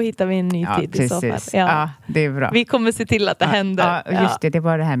 men då hittar vi en ny tid i så fall. Ja, det är bra. Vi kommer se till att det händer. Ja, just det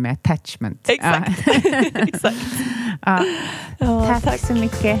var det här med attachment. Exakt. Exakt. Tack så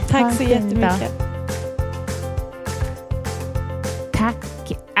mycket. Tack så jättemycket. Tack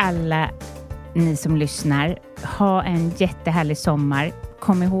alla ni som lyssnar. Ha en jättehärlig sommar.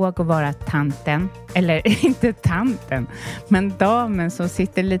 Kom ihåg att vara tanten. Eller inte tanten, men damen som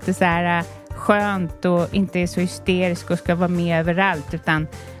sitter lite så här skönt och inte är så hysterisk och ska vara med överallt, utan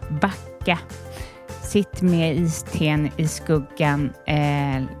backa. Sitt med isten i skuggan.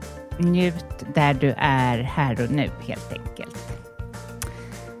 Njut där du är här och nu, helt enkelt.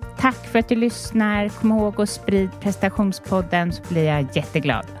 Tack för att du lyssnar. Kom ihåg att sprida prestationspodden, så blir jag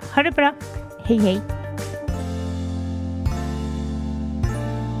jätteglad. Ha det bra. Hej hej.